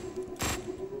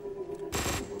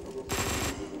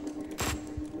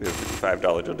 We have a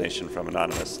 $55 donation from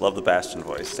Anonymous. Love the Bastion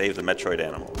voice. Save the Metroid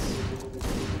animals.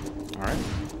 All right.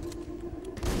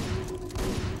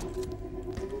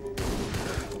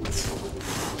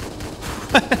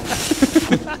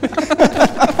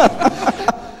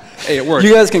 Hey, it worked.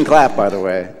 You guys can clap, by the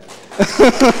way.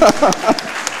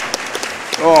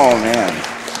 Oh man.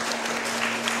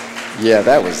 Yeah,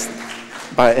 that was.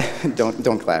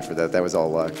 Don't clap for that. That was all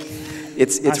luck.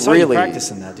 It's I saw really you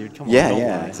practicing that, dude. Come on. Yeah, don't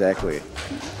yeah, lie. exactly.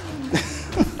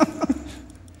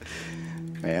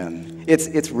 Man,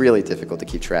 it's really difficult to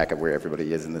keep track of where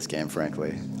everybody is in this game,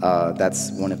 frankly.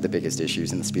 That's one of the biggest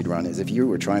issues in the speedrun, is if you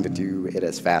were trying to do it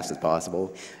as fast as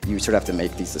possible, you sort of have to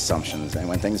make these assumptions, and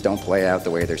when things don't play out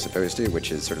the way they're supposed to,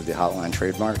 which is sort of the Hotline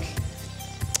trademark,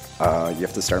 you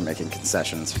have to start making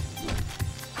concessions.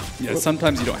 Yeah,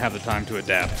 sometimes you don't have the time to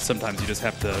adapt. Sometimes you just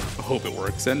have to hope it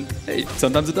works. And hey,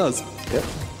 sometimes it does. Yep.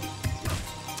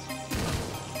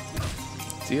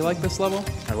 Do you like this level?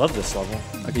 I love this level.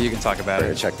 Okay, you can talk about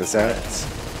Better it. check this out.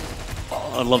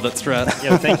 Oh, I love that strat.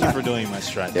 Yeah, thank you for doing my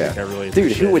strat. Yeah. Nick. I really Dude,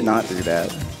 appreciate who would it. not do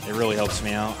that? It really helps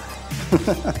me out.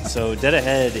 So Dead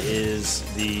Ahead is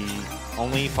the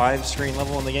only 5-screen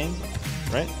level in the game,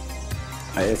 right?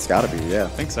 It's gotta be, yeah. I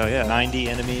think so, yeah. 90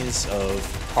 enemies of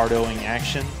pardoing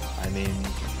action. I mean,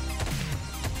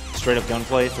 straight up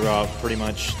gunplay throughout pretty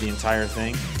much the entire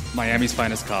thing. Miami's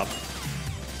finest cop.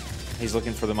 He's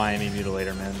looking for the Miami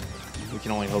Mutilator, man. We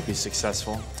can only hope he's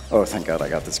successful. Oh, thank God I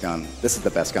got this gun. This is the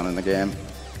best gun in the game,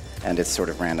 and it's sort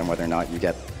of random whether or not you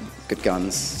get good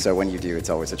guns, so when you do,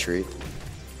 it's always a treat.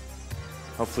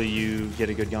 Hopefully you get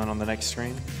a good gun on the next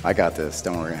screen. I got this,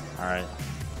 don't worry. All right.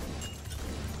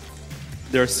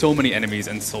 There are so many enemies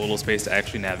and so little space to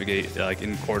actually navigate, like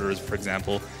in quarters, for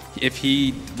example. If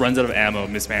he runs out of ammo,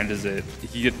 mismanages it,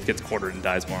 he gets quartered and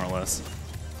dies more or less.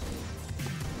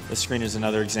 This screen is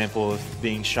another example of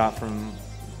being shot from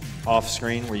off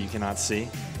screen where you cannot see,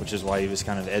 which is why he was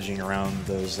kind of edging around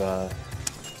those,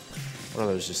 what are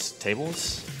those, just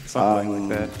tables? Something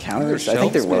like that. Counters? Or I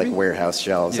think they shelves, were like maybe? warehouse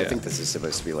shelves. I Yeah. think this is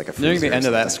supposed to be like a freezer Nearing the or end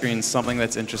of that something. screen, something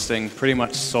that's interesting pretty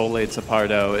much solely to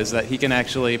Pardo is that he can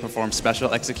actually perform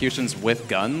special executions with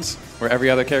guns, where every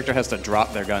other character has to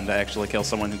drop their gun to actually kill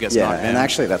someone who gets Yeah, knocked and down.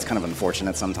 actually that's kind of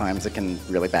unfortunate sometimes. It can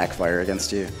really backfire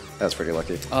against you. That was pretty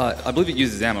lucky. I believe it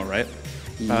uses ammo, right?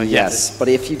 Yes, but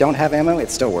if you don't have ammo, it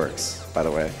still works, by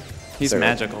the way. He's So,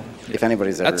 magical. If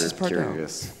anybody's ever That's just Pardo.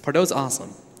 curious. Pardo's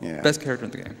awesome. Yeah. Best character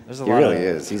in the game. There's a He lot really of,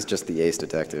 is. He's just the ace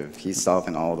detective. He's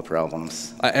solving all the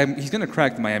problems. He's going to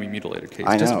crack the Miami Mutilator case.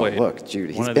 I Just know. wait. Look, Jude,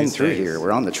 he's One of been these through days. here.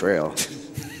 We're on the trail.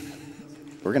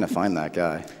 We're going to find that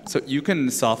guy. So you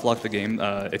can soft lock the game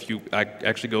if you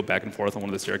actually go back and forth on one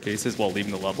of the staircases while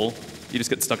leaving the level. You just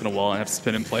get stuck in a wall and have to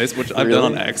spin in place, which I've done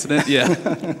on Really? accident.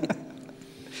 Yeah.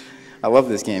 I love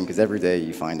this game because every day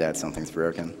you find out something's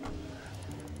broken.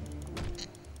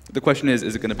 The question is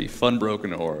it going to be fun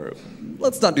broken or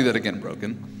let's not do that again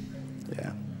broken?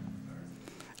 Yeah.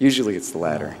 Usually it's the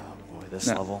latter. boy, this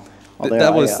No. level. Although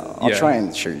that was I'll yeah. try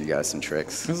and show you guys some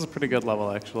tricks. This is a pretty good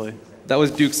level, actually. That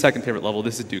was Duke's second favorite level.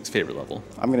 This is Duke's favorite level.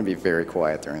 I'm going to be very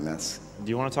quiet during this. Do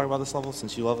you want to talk about this level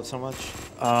since you love it so much?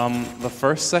 The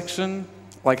first section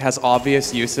like has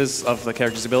obvious uses of the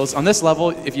character's abilities. On this level,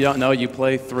 if you don't know, you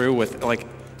play through with like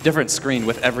different screen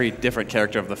with every different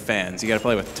character of the fans. You got to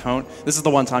play with Tony. This is the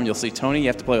one time you'll see Tony. You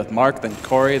have to play with Mark, then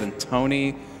Corey, then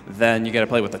Tony, then you get to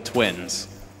play with the twins.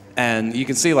 And you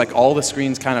can see like all the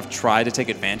screens kind of try to take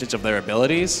advantage of their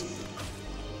abilities,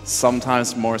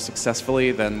 sometimes more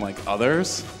successfully than like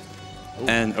others.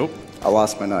 And I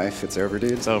lost my knife. It's over,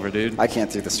 dude. it's over, dude. I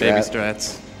can't do the strat. Baby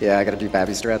strats. Yeah, I gotta do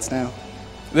babby strats now.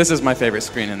 This is my favorite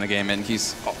screen in the game, and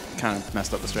he's kind of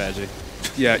messed up the strategy.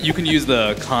 Yeah, you can use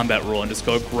the combat roll and just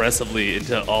go aggressively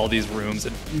into all these rooms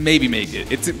and maybe make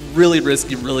it. It's really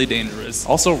risky, really dangerous.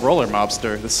 Also, Roller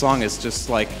Mobster. The song is just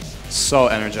like so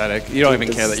energetic. You don't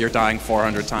even care that you're dying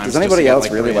 400 times. Does just anybody to get, else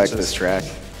like, really like branches. this track?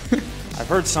 I've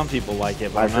heard some people like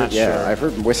it, but I'm not yeah, sure. I've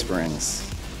heard whisperings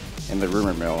in the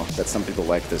rumor mill that some people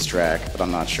like this track, but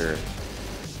I'm not sure.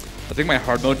 I think my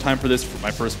hard mode time for this, for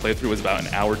my first playthrough, was about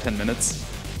 1 hour, 10 minutes.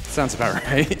 Sounds about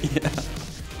right. Yeah.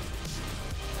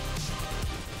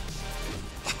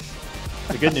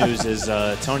 The good news is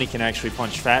Tony can actually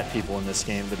punch fat people in this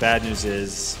game. The bad news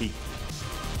is he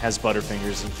has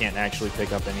butterfingers and can't actually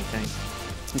pick up anything.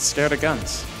 He's scared of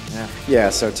guns. Yeah. Yeah,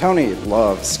 so Tony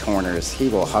loves corners. He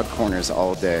will hug corners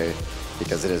all day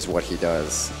because it is what he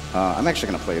does. I'm actually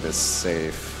going to play this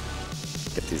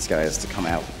safe. Get these guys to come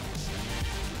out.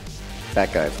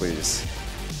 That guy, please.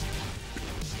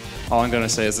 All I'm going to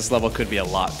say is this level could be a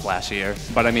lot flashier,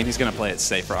 but I mean, he's going to play it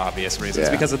safe for obvious reasons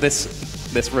Yeah. because of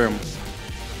this room.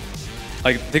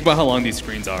 Like, think about how long these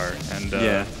screens are, and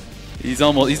Yeah. he's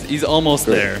almost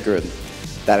Good, there. good.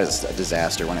 That is a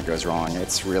disaster when it goes wrong.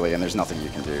 It's really, and there's nothing you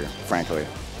can do, frankly.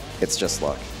 It's just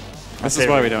luck. This is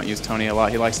why we don't use Tony a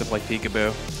lot. He likes to play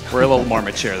peekaboo. We're a little more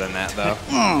mature than that, though.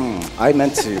 I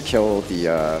meant to kill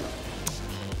the,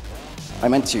 I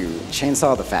meant to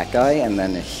chainsaw the fat guy and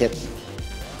then hit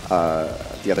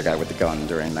the other guy with the gun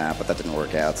during that, but that didn't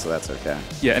work out, so that's okay.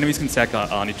 Yeah, enemies can stack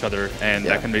on each other, and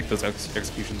Yeah. that can make those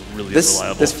executions really This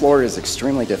unreliable. floor is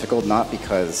extremely difficult, not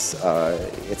because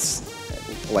it's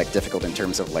like difficult in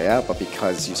terms of layout, but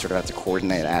because you sort of have to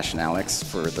coordinate Ash and Alex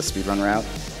for the speedrun route,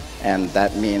 and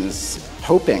that means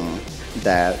hoping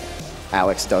that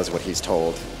Alex does what he's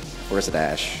told. Or is it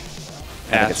Ash?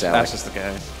 I think it's Alex. Ash is the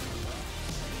guy.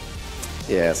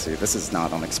 Yeah, see, this is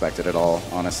not unexpected at all,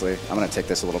 honestly. I'm gonna take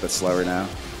this a little bit slower now.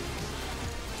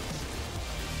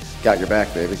 Got your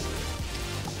back, baby.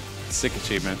 Sick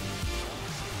achievement.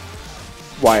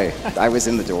 Why? I was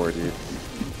in the door, dude.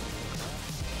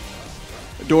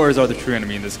 Doors are the true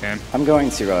enemy in this game. I'm going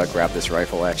to grab this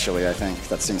rifle, actually, I think.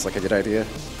 That seems like a good idea.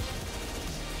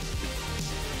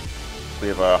 We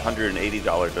have a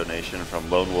 $180 donation from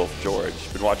Lone Wolf George.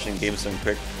 Been watching GameStone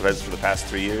Quick events for the past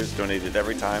 3 years. Donated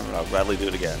every time, and I'll gladly do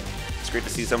it again. It's great to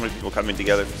see so many people coming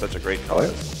together for such a great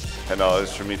cause. $10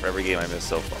 from me for every game I missed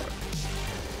so far.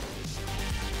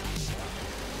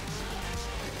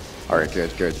 All right,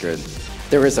 good, good, good.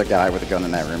 There is a guy with a gun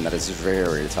in that room that is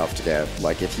very tough to get.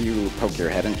 Like, if you poke your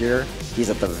head in here, he's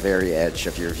at the very edge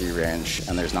of your view range,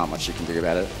 and there's not much you can do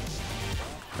about it.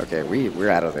 Okay, we're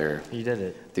out of there. You did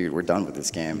it. Dude, we're done with this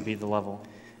You game. beat the level.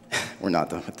 We're not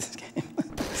done with this game.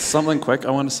 Something quick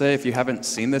I want to say, if you haven't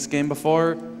seen this game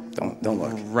before, Don't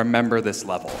look. remember this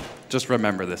level. Just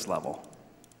remember this level.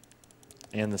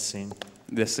 And the scene.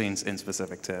 This scene's in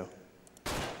specific, too.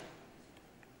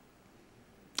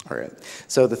 All right.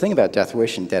 So the thing about Death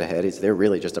Wish and Dead Ahead is they're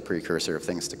really just a precursor of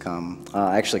things to come.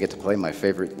 I actually get to play my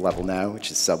favorite level now, which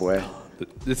is Subway.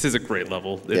 This is a great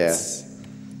level.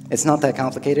 It's not that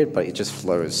complicated, but it just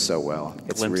flows so well.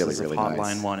 It's Glimpses really, really of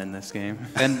Hotline nice. 1 in this game.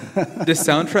 And the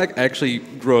soundtrack actually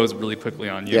grows really quickly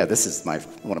on you. Yeah, this is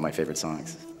one of my favorite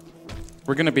songs.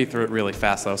 We're going to be through it really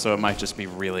fast, though, so it might just be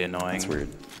really annoying. It's weird.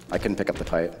 I couldn't pick up the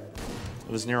pipe.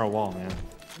 It was near a wall, man.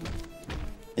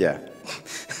 Yeah.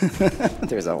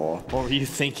 There's that wall. What were you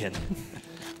thinking?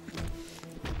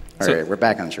 All So- right, we're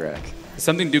back on track.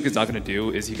 Something Duke is not going to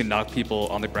do is he can knock people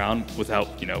on the ground without,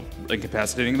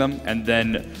 incapacitating them and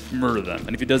then murder them.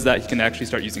 And if he does that, he can actually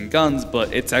start using guns,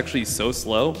 but it's actually so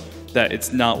slow that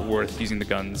it's not worth using the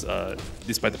guns,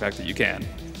 despite the fact that you can.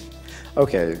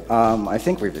 Okay, I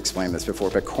think we've explained this before,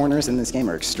 but corners in this game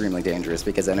are extremely dangerous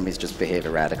because enemies just behave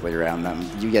erratically around them.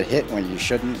 You get hit when you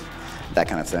shouldn't, that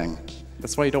kind of thing.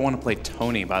 That's why you don't want to play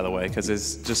Tony, by the way, because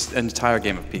it's just an entire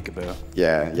game of peekaboo.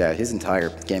 Yeah, his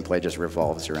entire gameplay just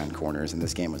revolves around corners, and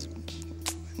this game was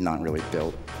not really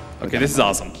built. Okay, this is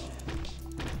awesome.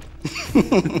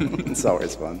 It's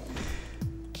always fun.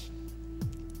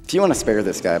 If you want to spare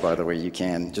this guy, by the way, you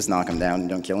can. Just knock him down and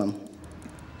don't kill him.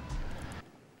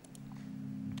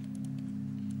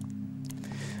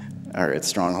 All right,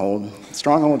 Stronghold.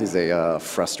 Stronghold is a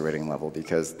frustrating level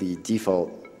because the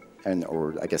default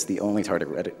or I guess the only target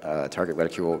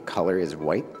reticule color is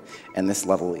white, and this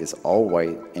level is all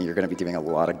white, and you're going to be doing a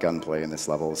lot of gunplay in this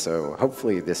level, so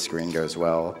hopefully this screen goes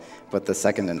well, but the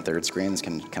second and third screens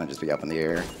can kind of just be up in the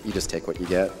air. You just take what you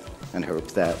get and hope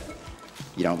that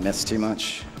you don't miss too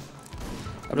much.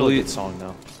 Really good song,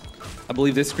 though. I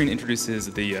believe this screen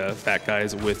introduces the fat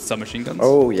guys with submachine guns.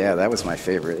 Oh yeah, that was my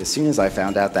favorite. As soon as I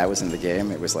found out that was in the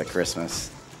game, it was like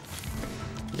Christmas.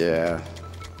 Yeah.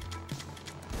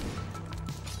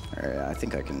 Alright, I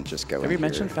think I can just go Have in you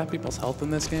mentioned here. fat people's health in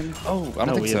this game? Oh, I don't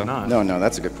No, think we so. have not. No,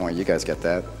 that's a good point. You guys get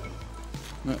that.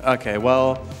 Okay,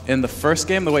 well, in the first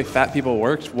game, the way fat people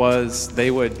worked was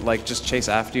they would like just chase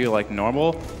after you like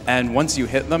normal, and once you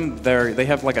hit them, they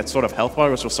have like a sort of health bar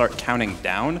which will start counting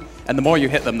down, and the more you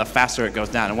hit them, the faster it goes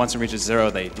down, and once it reaches 0,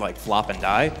 they like flop and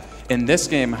die. In this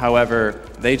game, however,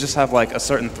 they just have like a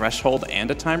certain threshold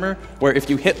and a timer, where if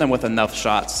you hit them with enough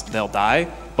shots, they'll die,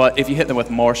 but if you hit them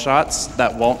with more shots,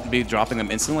 that won't be dropping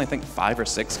them instantly. I think 5 or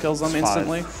 6 kills them It's 5.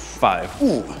 instantly. 5.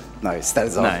 Ooh, nice. That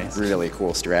is a Nice. really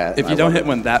cool strat. If I you don't love hit it.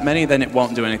 one that many, then it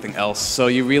won't do anything else. So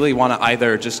you really want to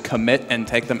either just commit and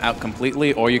take them out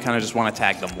completely, or you kind of just want to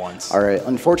tag them once. All right,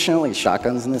 unfortunately,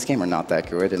 shotguns in this game are not that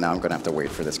good, and now I'm going to have to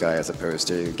wait for this guy as opposed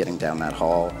to getting down that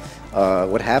hall.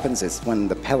 What happens is when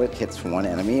the pellet hits one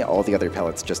enemy, all the other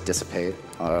pellets just dissipate.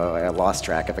 I lost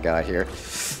track of a guy here.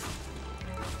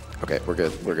 Okay, we're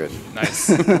good, we're good.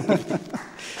 Nice.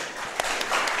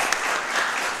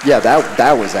 Yeah,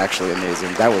 that was actually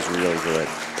amazing. That was really good.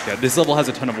 Yeah, this level has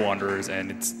a ton of wanderers,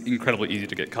 and it's incredibly easy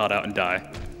to get caught out and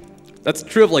die. That's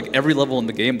true of like every level in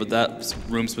the game, but that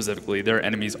room specifically, there are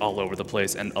enemies all over the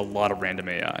place and a lot of random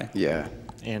AI. Yeah.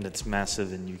 And it's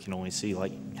massive, and you can only see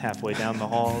like halfway down the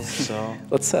halls. So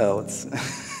Let's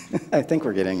I think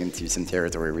we're getting into some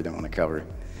territory we don't want to cover.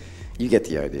 You get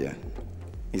the idea.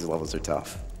 These levels are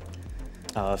tough.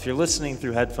 if you're listening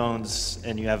through headphones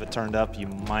and you have it turned up, you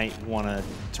might want to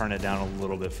turn it down a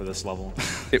little bit for this level.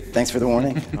 Thanks for the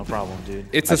warning. No problem, dude.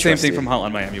 It's I the same trust thing you. from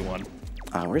Hotline Miami 1.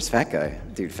 Where's Fat Guy?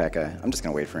 Dude, Fat Guy. I'm just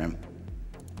going to wait for him.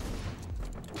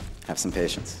 Have some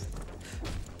patience.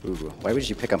 Ooh, why would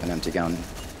you pick up an empty gun?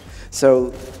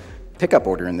 So, pickup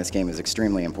order in this game is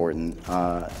extremely important.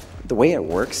 The way it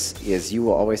works is you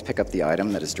will always pick up the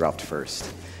item that is dropped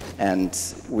first. And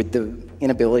with the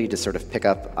inability to sort of pick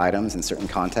up items in certain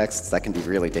contexts, that can be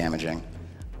really damaging.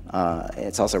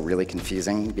 It's also really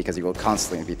confusing because you will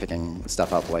constantly be picking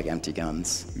stuff up like empty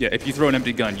guns. Yeah, if you throw an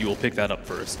empty gun, you will pick that up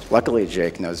first. Luckily,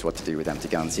 Jake knows what to do with empty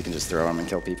guns. He can just throw them and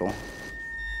kill people.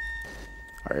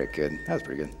 All right, good. That was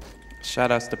pretty good.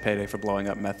 Shoutouts to Payday for blowing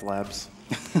up meth labs.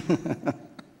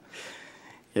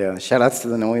 Yeah, shoutouts to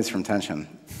the noise from Tension,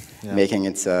 Yeah. making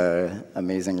its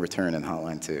amazing return in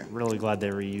Hotline 2. Really glad they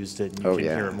reused it, and you Oh, can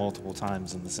yeah. hear it multiple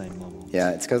times in the same level. Yeah,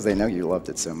 it's because they know you loved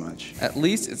it so much. At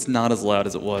least it's not as loud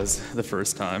as it was the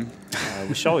first time.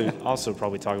 We should also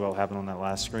probably talk about what happened on that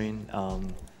last screen.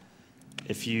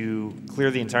 If you clear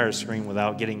the entire screen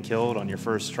without getting killed on your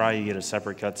first try, you get a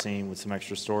separate cutscene with some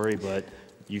extra story, but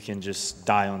you can just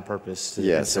die on purpose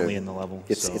to instantly in the level.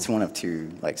 It's one of two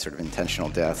like sort of intentional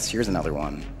deaths. Here's another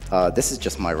one. This is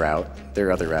just my route. There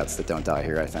are other routes that don't die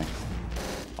here, I think.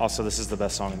 Also, this is the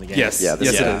best song in the game. Yes. Yeah,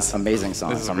 this Yes, is it an is. amazing song,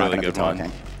 This is so a I'm not really going to be good one.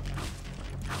 talking.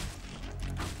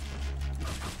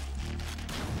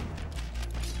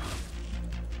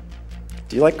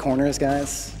 Do you like corners,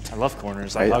 guys? I love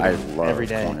corners. I hug them love every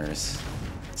day. corners.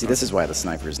 See, this is why the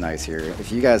sniper is nice here.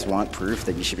 If you guys want proof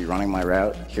that you should be running my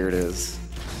route, here it is.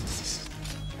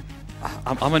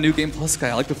 I'm a New Game Plus guy.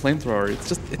 I like the flamethrower.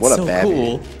 It's What so a baddie.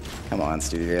 cool. Come on,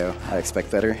 studio. I expect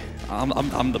better.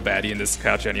 I'm the baddie in this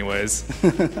couch anyways.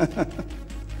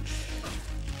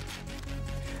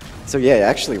 So yeah,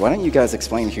 actually, why don't you guys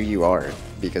explain who you are?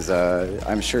 Because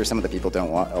I'm sure some of the people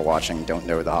watching don't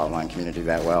know the Hotline community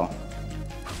that well.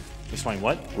 Explain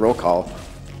what? Roll call,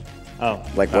 Oh.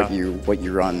 like what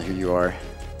you run, who you are.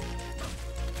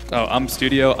 Oh, I'm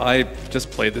Studio. I just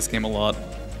played this game a lot.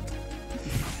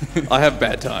 I have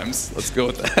bad times. Let's go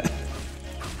with that.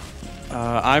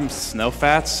 I'm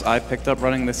Snowfats. I picked up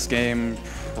running this game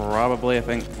probably, I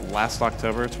think, last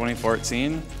October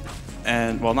 2014.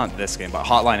 And, well, not this game, but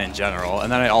Hotline in general.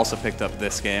 And then I also picked up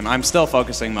this game. I'm still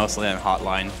focusing mostly on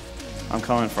Hotline. I'm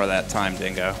coming for that time,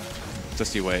 Dingo.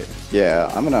 Just you wait.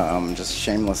 Yeah, I'm gonna just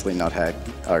shamelessly nuthug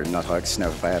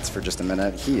Snowfats for just a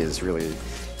minute.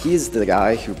 He's the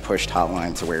guy who pushed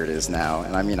Hotline to where it is now,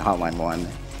 and I mean Hotline 1.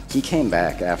 He came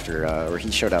back after, or he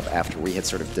showed up after we had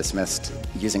sort of dismissed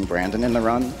using Brandon in the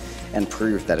run, and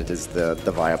proved that it is the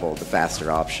viable, the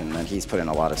faster option. And he's put in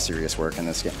a lot of serious work in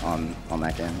this on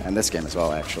that game, and this game as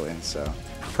well, actually. So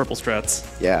Purple strats.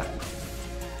 yeah.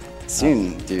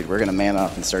 Soon, dude, we're gonna man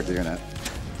up and start doing it.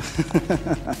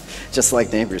 Just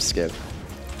like Neighbors Skip.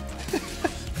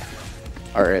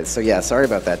 All right, so yeah, sorry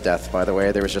about that death, by the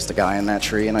way. There was just a guy in that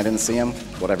tree and I didn't see him.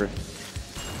 Whatever.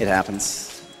 It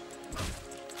happens.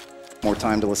 More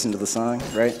time to listen to the song,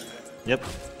 right? Yep.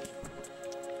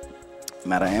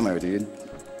 I'm out of ammo, dude.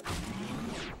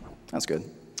 That's good.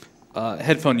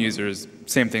 Headphone users,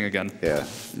 same thing again. Yeah.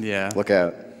 Yeah. Look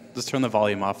out. Just turn the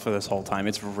volume off for this whole time.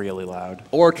 It's really loud.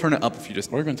 Or turn it up if you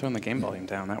just. Or even turn the game volume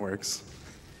down. That works.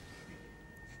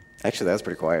 Actually, that was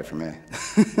pretty quiet for me. I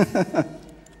think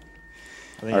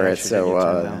All it right, actually did get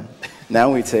turned down.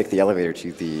 now we take the elevator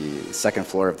to the second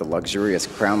floor of the luxurious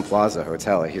Crown Plaza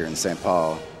Hotel here in St.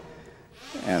 Paul,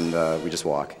 and we just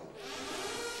walk.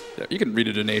 Yeah, you can read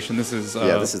a donation. This is.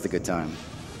 Yeah, this is the good time.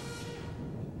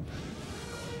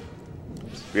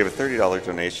 We have a $30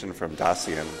 donation from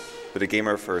Dacian. Been a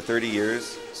gamer for 30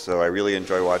 years, so I really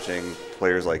enjoy watching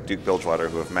players like Duke Bilgewater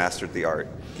who have mastered the art.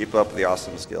 Keep up the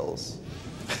awesome skills.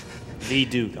 The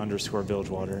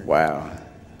Duke_Bilgewater. Wow,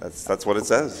 That's what it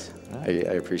says. I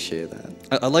appreciate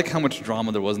that. I like how much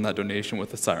drama there was in that donation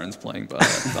with the sirens playing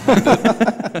behind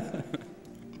it.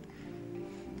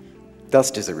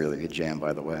 Dust is a really good jam,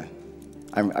 by the way.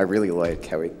 I really like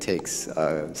how it takes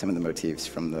some of the motifs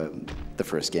from the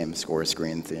first game score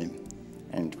screen theme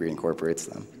and reincorporates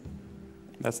them.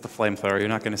 That's the flamethrower. You're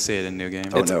not going to see it in New Game.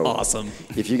 Oh, It's no. awesome.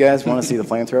 If you guys want to see the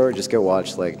flamethrower, just go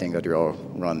watch like Dingo Drill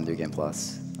run New Game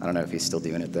Plus. I don't know if he's still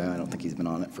doing it though. I don't think he's been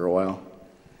on it for a while.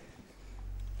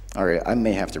 All right, I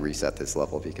may have to reset this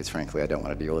level because frankly I don't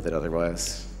want to deal with it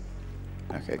otherwise.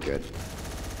 Okay, good.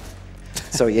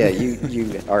 So yeah,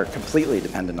 you are completely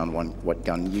dependent on what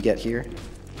gun you get here.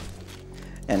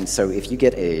 And so if you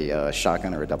get a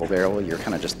shotgun or a double barrel, you're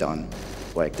kind of just done.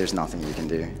 Like there's nothing you can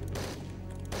do.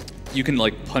 You can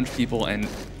like punch people and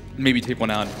maybe take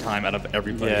one out at a time out of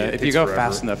everybody. Yeah, It if you takes go forever.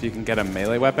 fast enough, you can get a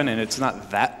melee weapon, and it's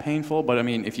not that painful, but I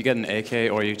mean, if you get an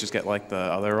AK or you just get like the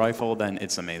other rifle, then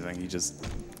it's amazing. You just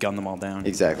gun them all down.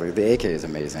 Exactly. The AK is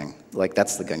amazing. Like,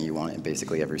 that's the gun you want in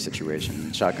basically every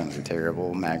situation. Shotguns are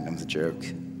terrible. Magnum's a joke.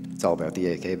 It's all about the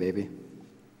AK, baby.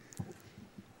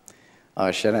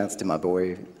 Shout outs to my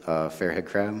boy, Fair Head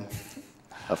Crab,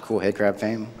 of Cool Head Crab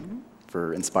fame,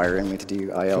 for inspiring me to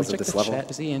do ILs at this level.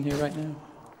 Is he in here right now?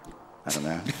 I don't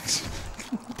know.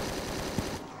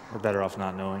 We're better off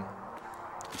not knowing.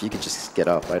 If you could just get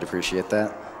up, I'd appreciate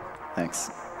that. Thanks.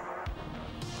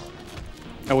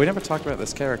 Oh, we never talked about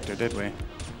this character, did we?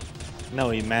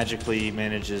 No, he magically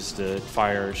manages to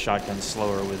fire shotguns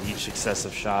slower with each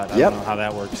successive shot. I Yep. don't know how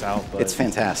that works out, but It's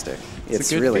fantastic.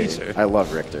 It's a good really feature. I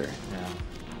love Richter. yeah.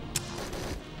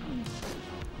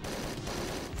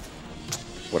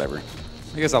 Whatever.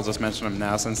 I guess I'll just mention him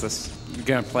now since this is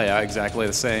going to play out exactly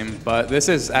the same. But this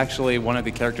is actually one of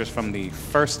the characters from the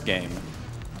first game.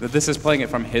 This is playing it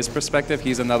from his perspective.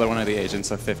 He's another one of the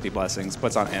agents of 50 Blessings,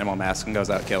 puts on animal mask and goes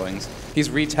out killings. He's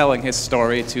retelling his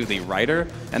story to the writer,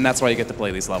 and that's why you get to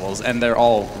play these levels. And they're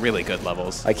all really good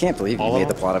levels. I can't believe you All of made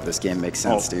the them? plot of this game make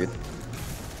sense, dude.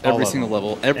 All Every of single them.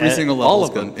 level. Every Eh, single level all is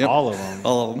of good. them. Yep. All of them.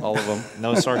 All of them. All of them.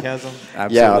 No sarcasm?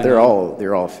 Absolutely Yeah, they're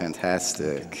not. all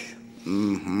fantastic.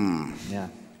 Mm-hmm. Yeah.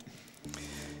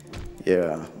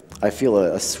 Yeah, I feel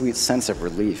a sweet sense of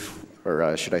relief,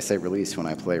 or should I say release, when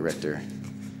I play Richter.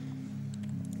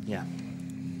 Yeah.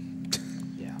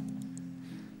 Yeah.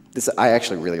 I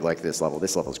actually really like this level.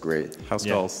 This level's great. House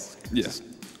Yeah. Calls. Yeah. So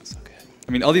good.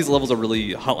 I mean, all these levels are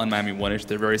really Hotline Miami 1-ish.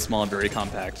 They're very small and very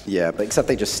compact. Yeah, but except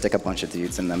they just stick a bunch of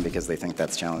dudes in them because they think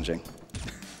that's challenging.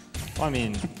 Well, I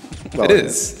mean, Well, It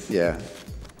is. Yeah.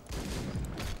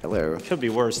 Hello. it could be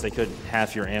worse. They could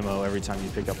half your ammo every time you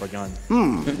pick up a gun.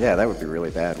 Yeah, that would be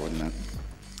really bad, wouldn't it?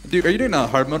 Dude, are you doing a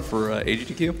hard mode for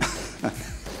AGTQ?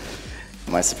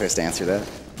 Am I supposed to answer that?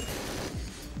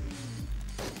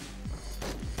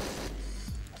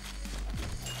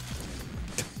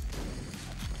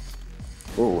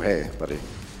 Oh, hey, buddy.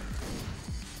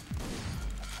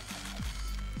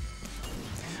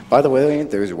 By the way,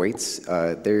 those weights,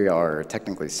 they are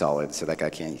technically solid, so that guy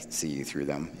can't see you through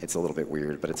them. It's a little bit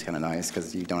weird, but it's kind of nice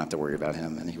because you don't have to worry about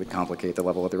him, and he would complicate the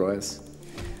level otherwise.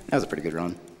 That was a pretty good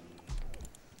run.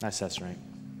 Nice test rank.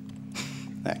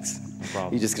 Thanks. No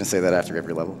problem. You just gonna say that after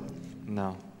every level?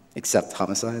 No. Except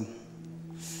Homicide?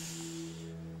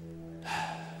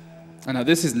 I know,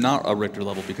 this is not a Richter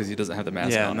level because he doesn't have the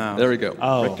mask Yeah, on. no. There we go.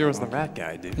 Oh. Richter was the rat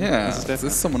guy, dude. Yeah, This is this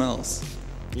different. is someone else.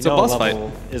 You It's a know boss a fight.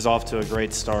 level is off to a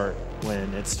great start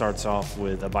when it starts off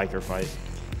with a biker fight.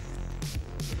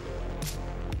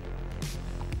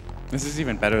 This is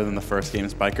even better than the first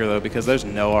game's Biker, though, because there's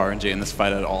no RNG in this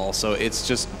fight at all, so it's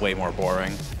just way more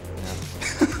boring.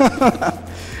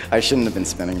 I shouldn't have been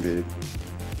spinning, dude.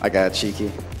 I got cheeky.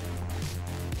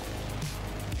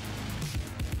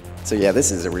 So yeah,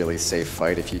 this is a really safe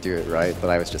fight if you do it right, but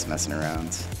I was just messing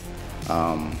around.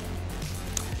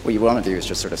 What you want to do is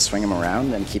just sort of swing him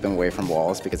around and keep him away from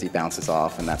walls because he bounces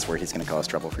off, and that's where he's going to cause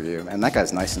trouble for you. And that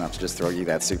guy's nice enough to just throw you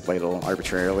that soup ladle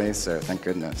arbitrarily, so thank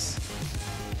goodness.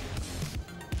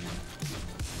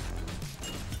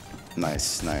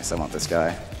 Nice, nice. I want this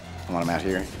guy. I want him out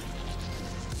here.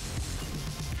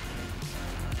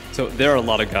 So there are a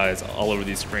lot of guys all over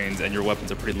these screens, and your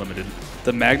weapons are pretty limited.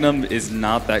 The Magnum is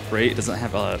not that great. It doesn't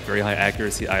have a very high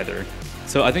accuracy either.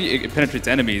 So I think it penetrates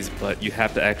enemies, but you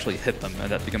have to actually hit them, and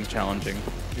that becomes challenging.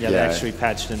 Yeah, they actually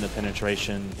patched in the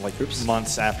penetration like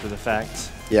months after the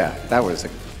fact. Yeah, that was a...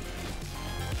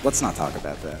 Let's not talk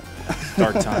about that.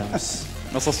 Dark times.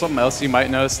 Also, something else you might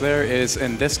notice there is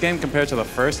in this game compared to the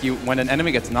first, when an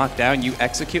enemy gets knocked down, you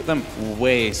execute them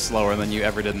way slower than you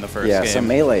ever did in the first game. Yeah, so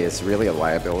melee is really a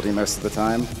liability most of the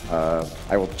time.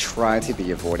 I will try to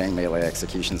be avoiding melee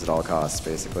executions at all costs,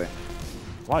 basically.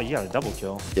 Wow, you got a double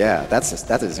kill. Yeah,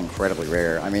 that is incredibly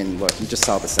rare. I mean, look, you just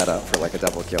saw the setup for like a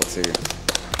double kill too.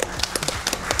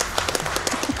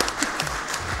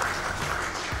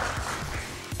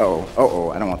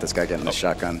 Oh, I don't want this guy getting the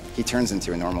shotgun. He turns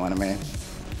into a normal enemy.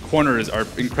 Corners are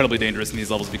incredibly dangerous in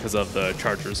these levels because of the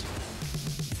chargers.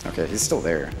 Okay, he's still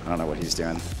there. I don't know what he's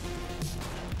doing.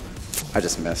 I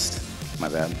just missed. My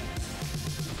bad.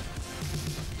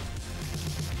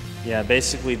 Yeah,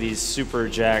 basically these super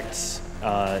jacked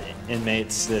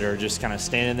inmates that are just kind of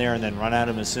standing there and then run at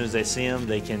them as soon as they see them.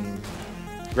 They can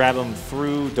grab them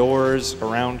through doors,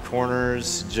 around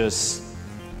corners, just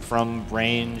from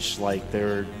range. Like,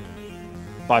 they're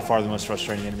by far the most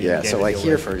frustrating enemy in the game. Yeah, so like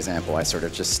here, for example, I sort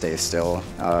of just stay still.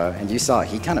 And you saw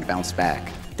he kind of bounced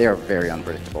back. They are very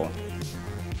unpredictable.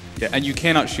 Yeah, and you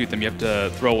cannot shoot them. You have to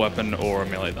throw a weapon or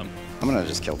melee them. I'm going to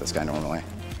just kill this guy normally.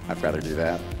 I'd rather do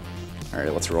that. All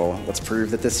right, let's roll. Let's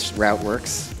prove that this route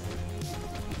works.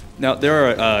 Now,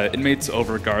 there are inmates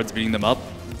over guards beating them up.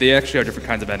 They actually are different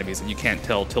kinds of enemies, and you can't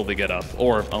tell till they get up,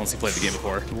 or unless you played the game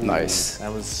before. Ooh, nice.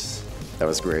 That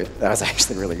was great. That was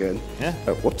actually really good. Yeah.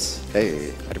 Oh, whoops.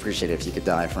 Hey, I'd appreciate it if you could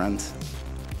die, friend.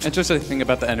 Interesting thing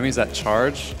about the enemies that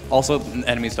charge, also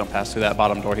enemies don't pass through that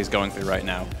bottom door he's going through right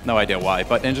now. No idea why,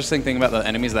 but interesting thing about the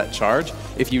enemies that charge,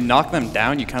 if you knock them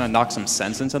down, you kind of knock some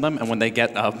sense into them, and when they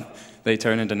get up, they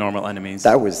turn into normal enemies.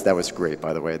 That was great,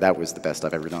 by the way. That was the best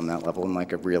I've ever done that level in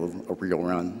like a real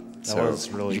run. That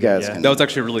was really you good, guys yeah. can... That was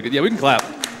actually really good. Yeah, we can clap.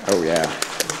 Oh, yeah.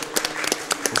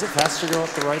 Is it faster to go up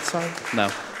the right side?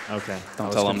 No. Okay.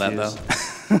 Don't tell him that,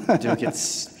 though. Duke,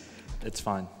 it's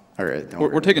fine. All right, don't We're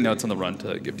worry. taking notes on the run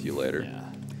to give to you later. Yeah.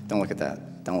 Don't look at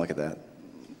that. Don't look at that.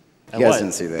 And You guys what?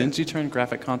 didn't see that. Didn't you turn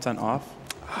graphic content off?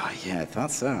 Oh, yeah, I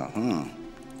thought so.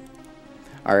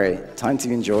 All right, time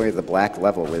to enjoy the black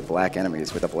level with black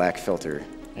enemies with a black filter.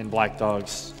 And black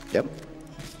dogs. Yep.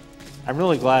 I'm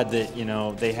really glad that, you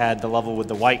know, they had the level with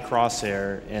the white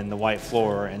crosshair and the white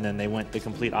floor, and then they went the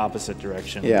complete opposite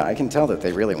direction. Yeah, I can tell that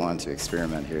they really wanted to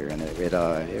experiment here, and it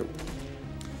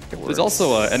works. There's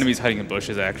also enemies hiding in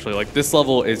bushes, actually. Like, this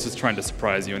level is just trying to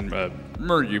surprise you and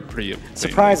murder you pretty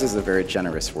Surprise is a very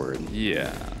generous word.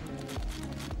 Yeah.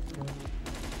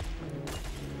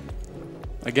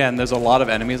 Again, there's a lot of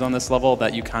enemies on this level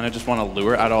that you kind of just want to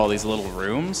lure out of all these little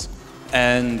rooms.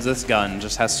 And this gun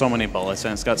just has so many bullets,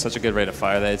 and it's got such a good rate of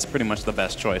fire that it's pretty much the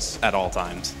best choice at all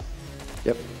times.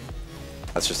 Yep.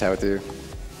 That's just how it do.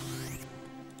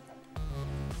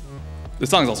 This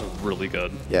song is also really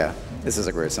good. Yeah, this is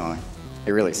a great song.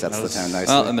 It really sets the tone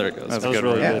nicely. Oh, and there it goes. That was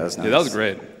really Yeah, good. that was nice. Yeah, that was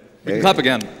great. We Hey. can clap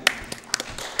again.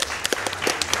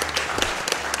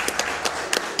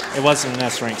 It wasn't an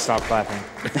S rank, stop clapping.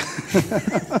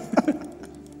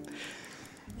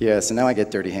 Yeah, so now I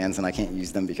get dirty hands and I can't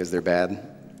use them because they're bad.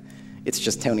 It's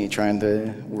just Tony trying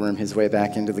to worm his way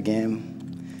back into the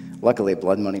game. Luckily,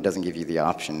 Blood Money doesn't give you the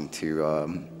option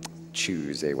to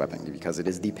choose a weapon because it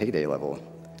is the payday level.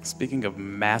 Speaking of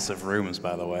massive rooms,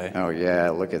 by the way. Oh yeah,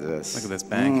 look at this. Look at this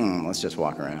bank. Let's just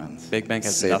walk around. Big Bank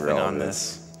has Savor nothing all on of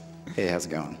this. Hey, how's it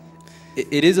going?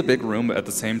 It is a big room, but at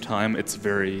the same time, it's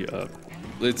very,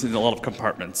 it's in a lot of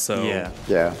compartments, so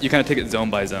Yeah. you kind of take it zone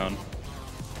by zone.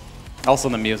 Also,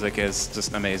 the music is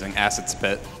just amazing. Acid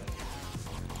Spit.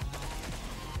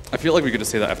 I feel like we could just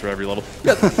say that after every level.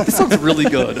 Yeah, this song's really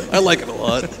good. I like it a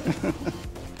lot.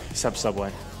 Except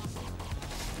Subway.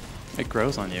 It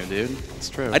grows on you, dude. It's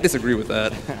true. I disagree with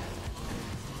that.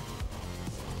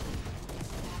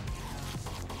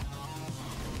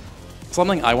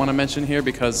 Something I want to mention here,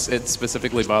 because it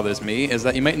specifically bothers me, is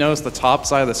that you might notice the top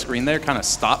side of the screen there kind of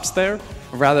stops there,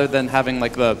 rather than having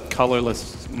like the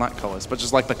colorless not colors, but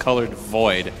just like the colored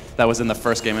void that was in the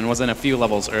first game and was in a few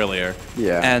levels earlier.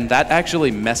 Yeah. And that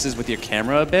actually messes with your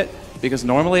camera a bit, because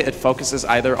normally it focuses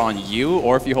either on you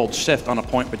or if you hold shift on a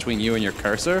point between you and your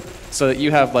cursor, so that you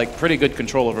have like pretty good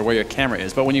control over where your camera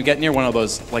is. But when you get near one of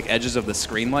those like edges of the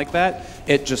screen like that,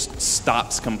 it just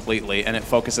stops completely and it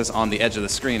focuses on the edge of the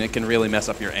screen. It can really mess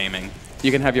up your aiming.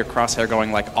 You can have your crosshair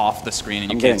going like off the screen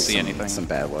and you can't see anything. Some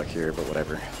bad luck here, but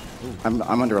whatever. I'm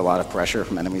under a lot of pressure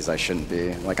from enemies I shouldn't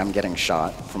be. Like, I'm getting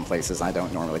shot from places I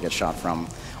don't normally get shot from.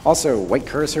 Also, white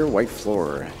cursor, white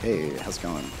floor. Hey, how's it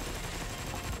going?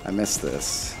 I missed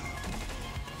this.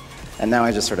 And now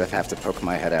I just sort of have to poke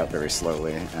my head out very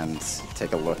slowly and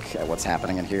take a look at what's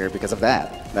happening in here because of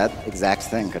that. That exact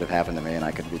thing could have happened to me and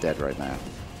I could be dead right now.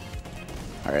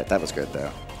 All right, that was good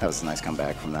though. That was a nice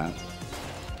comeback from that.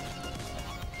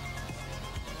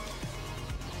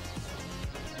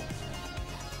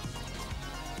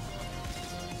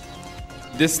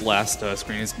 This last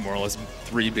screen is more or less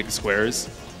 3 big squares,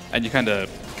 and you kind of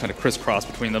crisscross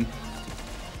between them.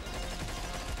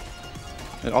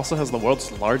 It also has the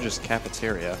world's largest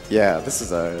cafeteria. Yeah, this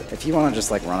is if you want to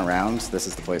just like run around, this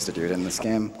is the place to do it in this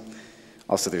game.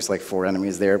 Also, there's like 4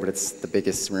 enemies there, but it's the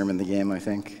biggest room in the game, I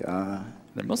think.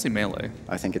 They're mostly melee.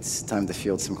 I think it's time to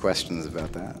field some questions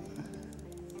about that.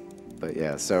 But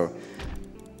yeah, so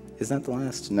is that the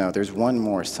last? No, there's one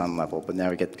more sun level, but now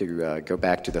we get to go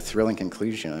back to the thrilling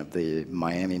conclusion of the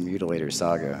Miami Mutilator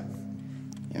saga,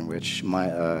 in which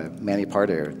Manny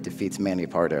Pardo defeats Manny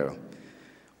Pardo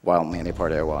while Manny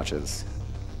Pardo watches.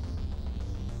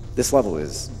 This level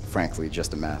is, frankly,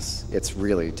 just a mess. It's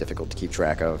really difficult to keep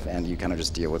track of, and you kind of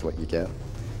just deal with what you get.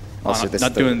 Also,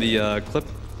 not doing the clip?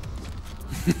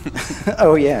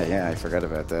 Oh, yeah, I forgot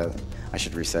about that. I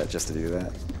should reset just to do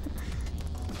that.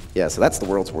 Yeah, so that's the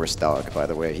world's worst dog, by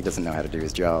the way. He doesn't know how to do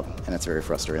his job, and it's very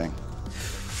frustrating.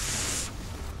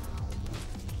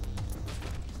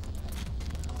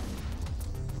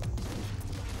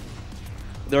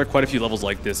 There are quite a few levels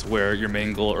like this where your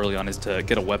main goal early on is to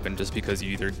get a weapon just because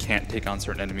you either can't take on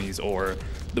certain enemies or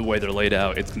the way they're laid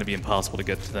out, it's going to be impossible to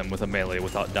get to them with a melee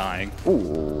without dying. Ooh,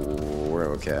 we're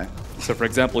okay. So for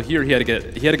example, here he had to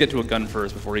get to a gun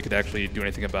first before he could actually do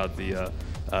anything about the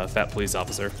fat police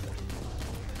officer.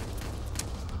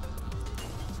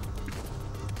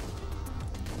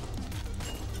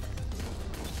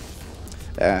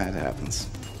 It happens.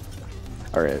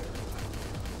 All right.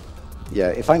 Yeah,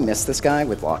 if I miss this guy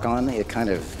with lock-on, it kind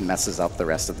of messes up the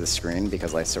rest of the screen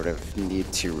because I sort of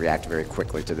need to react very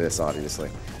quickly to this, obviously.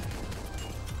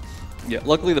 Yeah,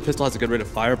 luckily the pistol has a good rate of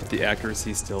fire, but the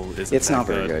accuracy still isn't. It's not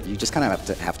very good. You just kind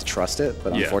of have to trust it,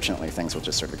 but yeah. Unfortunately things will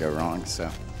just sort of go wrong, so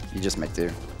you just make do.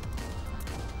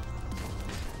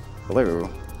 Hello.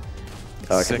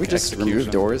 Can we just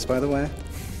remove doors, by the way?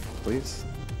 Please?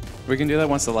 We can do that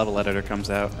once the level editor comes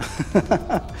out.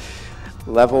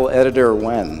 Level editor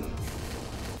when?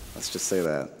 Let's just say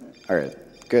that. All right,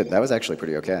 good. That was actually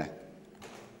pretty okay.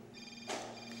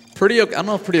 Pretty okay. I don't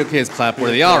know if pretty okay is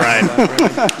clap-worthy. All right.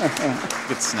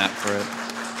 Good snap for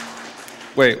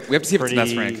it. Wait, we have to see if it's an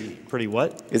S rank. Pretty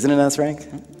what? Isn't it an S rank?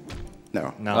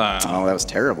 No. No. Oh, that was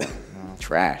terrible.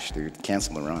 Trash, dude.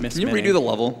 Cancel the run. Can you redo the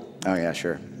level? Oh, yeah,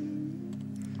 sure.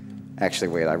 Actually,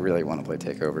 wait, I really want to play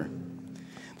Takeover.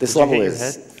 This Did you level hit your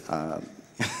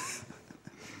is...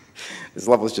 this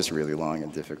level is just really long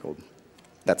and difficult.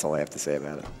 That's all I have to say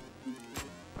about it.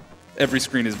 Every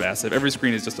screen is massive. Every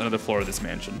screen is just another floor of this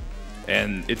mansion.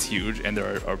 And it's huge, and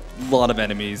there are a lot of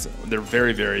enemies. They're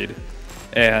very varied.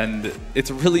 And it's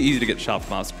really easy to get shot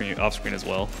from off screen as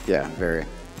well. Yeah, very.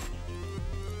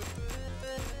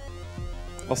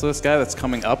 Also, this guy that's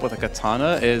coming up with a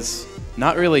katana is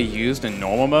not really used in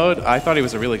normal mode. I thought he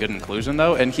was a really good inclusion,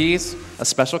 though, and he's a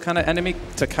special kind of enemy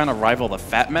to kind of rival the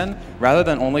Fat Men. Rather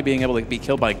than only being able to be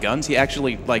killed by guns, he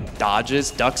actually like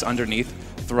dodges, ducks underneath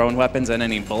thrown weapons and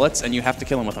any bullets, and you have to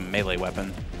kill him with a melee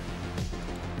weapon.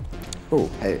 Oh,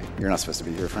 hey, you're not supposed to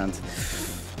be here, friend.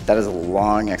 That is a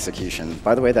long execution.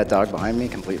 By the way, that dog behind me,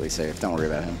 completely safe. Don't worry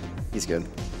about him. He's good.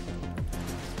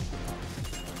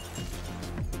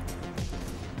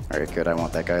 All right, good. I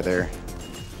want that guy there.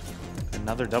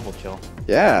 Another double kill.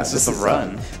 Yeah, this is the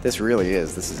run. This really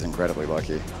is. This is incredibly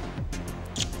lucky.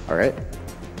 All right.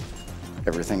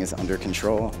 Everything is under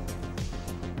control.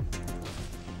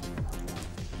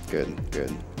 Good, good.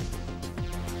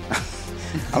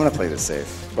 I'm going to play this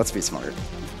safe. Let's be smart.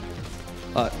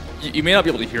 You may not be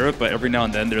able to hear it, but every now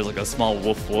and then there's like a small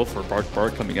woof woof or bark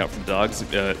bark coming out from dogs,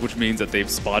 which means that they've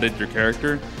spotted your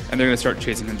character and they're going to start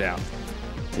chasing him down.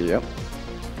 Yep.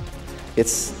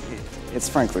 It's it's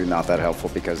frankly not that helpful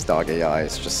because dog AI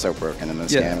is just so broken in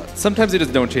this game. Sometimes they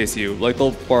just don't chase you. Like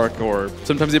they'll bark, or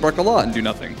sometimes they bark a lot and do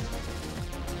nothing.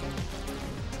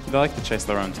 They like to chase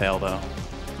their own tail, though.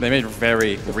 They made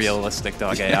very realistic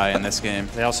dog AI in this game.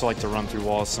 They also like to run through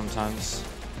walls sometimes.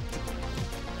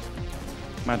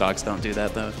 My dogs don't do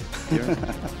that, though.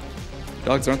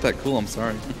 Dogs aren't that cool, I'm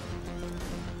sorry.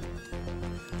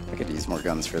 I could use more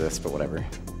guns for this, but whatever.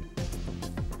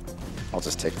 I'll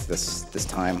just take this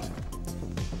time.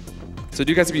 So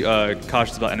do you guys be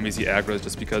cautious about enemies you aggro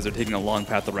just because they're taking a long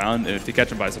path around, and if you catch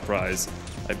them by surprise,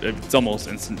 it's almost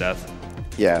instant death.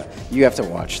 Yeah, you have to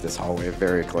watch this hallway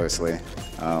very closely.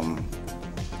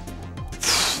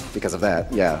 Because of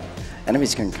that, yeah.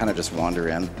 Enemies can kind of just wander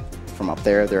in from up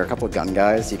there. There are a couple of gun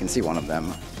guys. You can see one of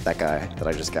them, that guy that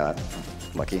I just got.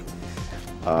 Lucky.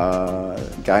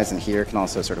 Guys in here can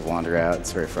also sort of wander out.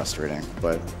 It's very frustrating.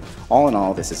 But all in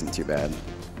all, this isn't too bad.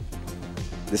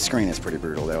 This screen is pretty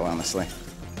brutal, though, honestly.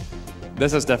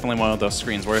 This is definitely one of those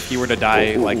screens where if you were to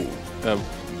die, like,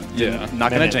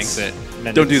 not going to jinx it.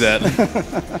 Don't do that.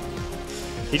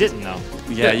 He didn't know.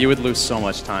 Yeah, you would lose so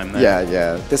much time there.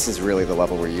 Yeah. This is really the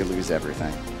level where you lose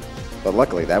everything. But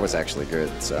luckily, that was actually good,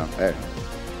 so hey.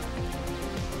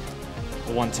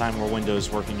 The one time where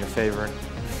Windows work in your favor.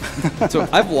 So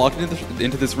I've walked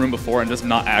into this room before and just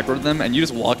not aggroed them, and you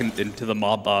just walk into the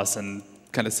mob boss and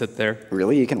kind of sit there.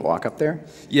 Really? You can walk up there?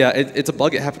 Yeah, it's a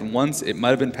bug. It happened once. It might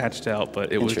have been patched out,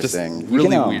 but it was just Interesting.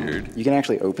 really weird. You can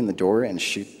actually open the door and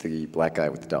shoot the black guy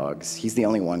with the dogs. He's the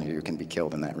only one who can be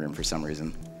killed in that room for some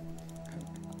reason.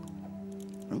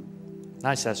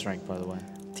 Nice S rank, by the way.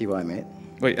 TY, mate.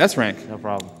 Wait, S rank. No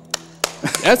problem.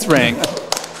 S rank.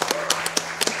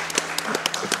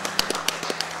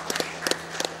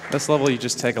 This level, you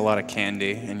just take a lot of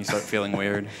candy and you start feeling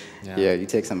weird. Yeah, you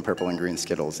take some purple and green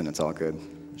Skittles and it's all good.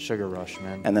 Sugar rush,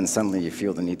 man. And then suddenly you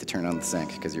feel the need to turn on the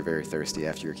sink because you're very thirsty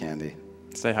after your candy.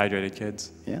 Stay hydrated,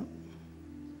 kids. Yeah.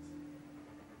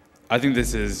 I think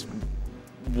this is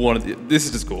this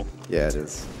is just cool. Yeah, it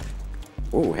is.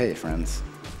 Oh, hey, friends.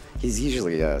 He's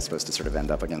usually supposed to sort of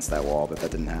end up against that wall, but that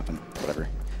didn't happen. Whatever.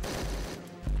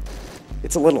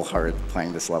 It's a little hard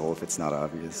playing this level if it's not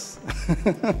obvious.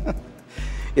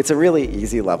 It's a really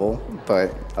easy level, but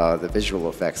the visual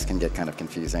effects can get kind of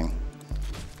confusing.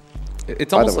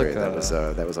 It's By almost the way,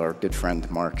 like that was our good friend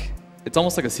Mark. it's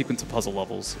almost like a sequence of puzzle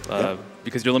levels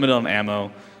because you're limited on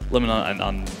ammo, limited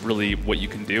on really what you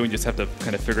can do, and you just have to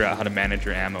kind of figure out how to manage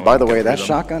your ammo. By the way, that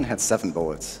shotgun had 7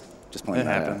 bullets. Just pointing It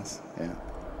that happens. out. Yeah.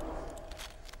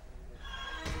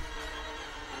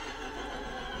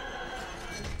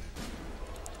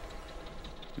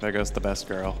 There goes the best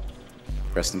girl.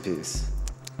 Rest in peace.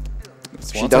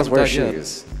 She Swans does haven't wear died yet.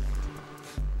 shoes.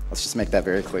 Let's just make that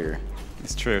very clear.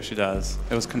 It's true, she does.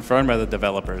 It was confirmed by the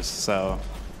developers, so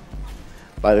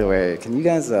By the way, can you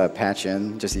guys patch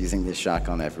in just using this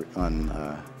shotgun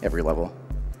on every level?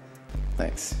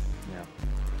 Thanks. Yeah.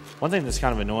 One thing that's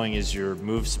kind of annoying is your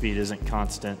move speed isn't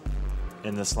constant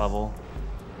in this level,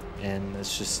 and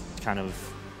it's just kind of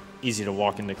easy to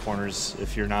walk into corners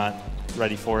if you're not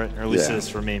ready for it, or at least Yeah. it is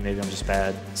for me. Maybe I'm just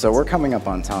bad. So we're coming up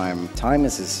on time. Time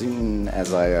is as soon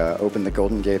as I open the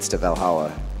golden gates to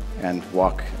Valhalla and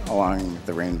walk along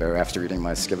the rainbow after eating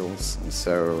my Skittles.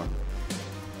 So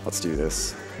let's do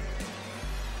this.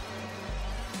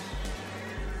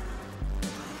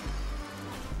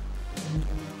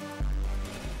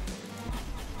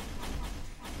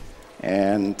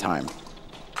 And time.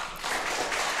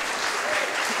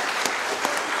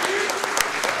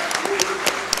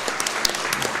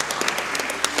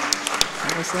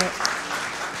 what was that?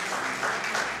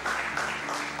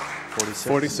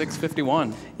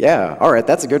 46:51. Yeah, all right,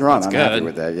 that's a good run. I'm happy good.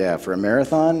 with that. Yeah, for a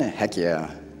marathon, heck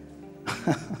yeah.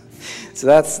 So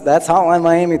that's Hotline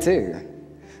Miami too.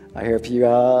 I hope you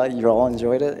all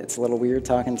enjoyed it. It's a little weird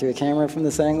talking to a camera from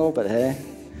this angle, but hey.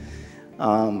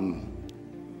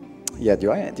 Yeah,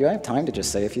 do I have time to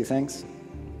just say a few things?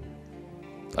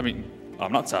 I mean,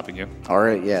 I'm not stopping you. All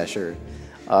right, yeah, sure.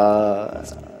 I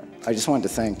just wanted to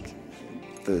thank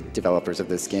the developers of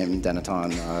this game,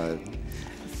 Denaton,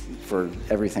 for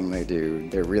everything they do.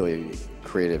 They're really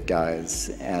creative guys,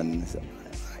 and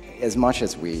as much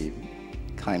as we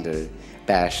kind of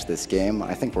bash this game,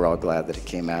 I think we're all glad that it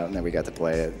came out and that we got to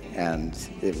play it, and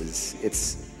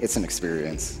it's an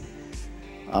experience.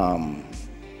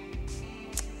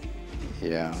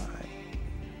 Yeah,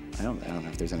 I don't know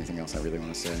if there's anything else I really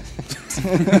want to say.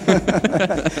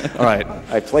 All right.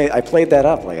 I played that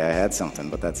up like I had something,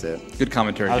 but that's it. Good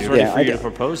commentary, I was dude. ready Yeah, for I you to did.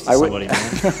 propose to I would- somebody,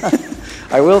 man.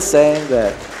 I will say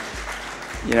that,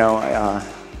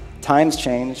 times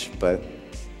change, but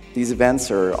these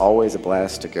events are always a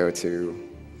blast to go to.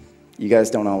 You guys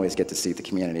don't always get to see the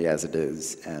community as it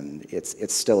is, and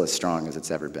it's still as strong as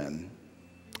it's ever been.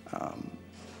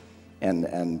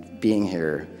 And being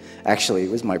here, actually,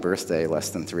 it was my birthday less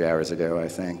than 3 hours ago, I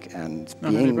think, and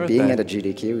being at a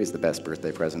GDQ is the best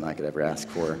birthday present I could ever ask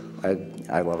for.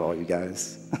 I love all you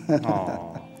guys.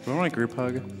 Aw. Do we want a group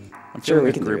hug? I'm Sure, feeling we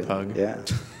a can group do it. hug. Yeah.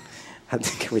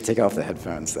 Can we take off the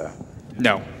headphones, though?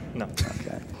 No. No.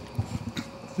 Okay.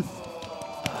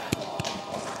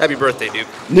 Happy birthday, Duke.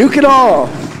 Nuke it all!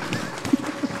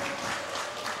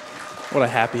 What a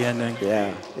happy ending.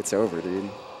 Yeah, it's over,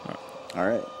 dude. All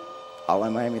right.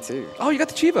 Hotline Miami 2. Oh, you got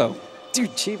the Chivo.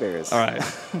 Dude, Chi-Bears. All right,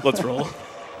 let's roll.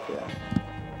 Yeah.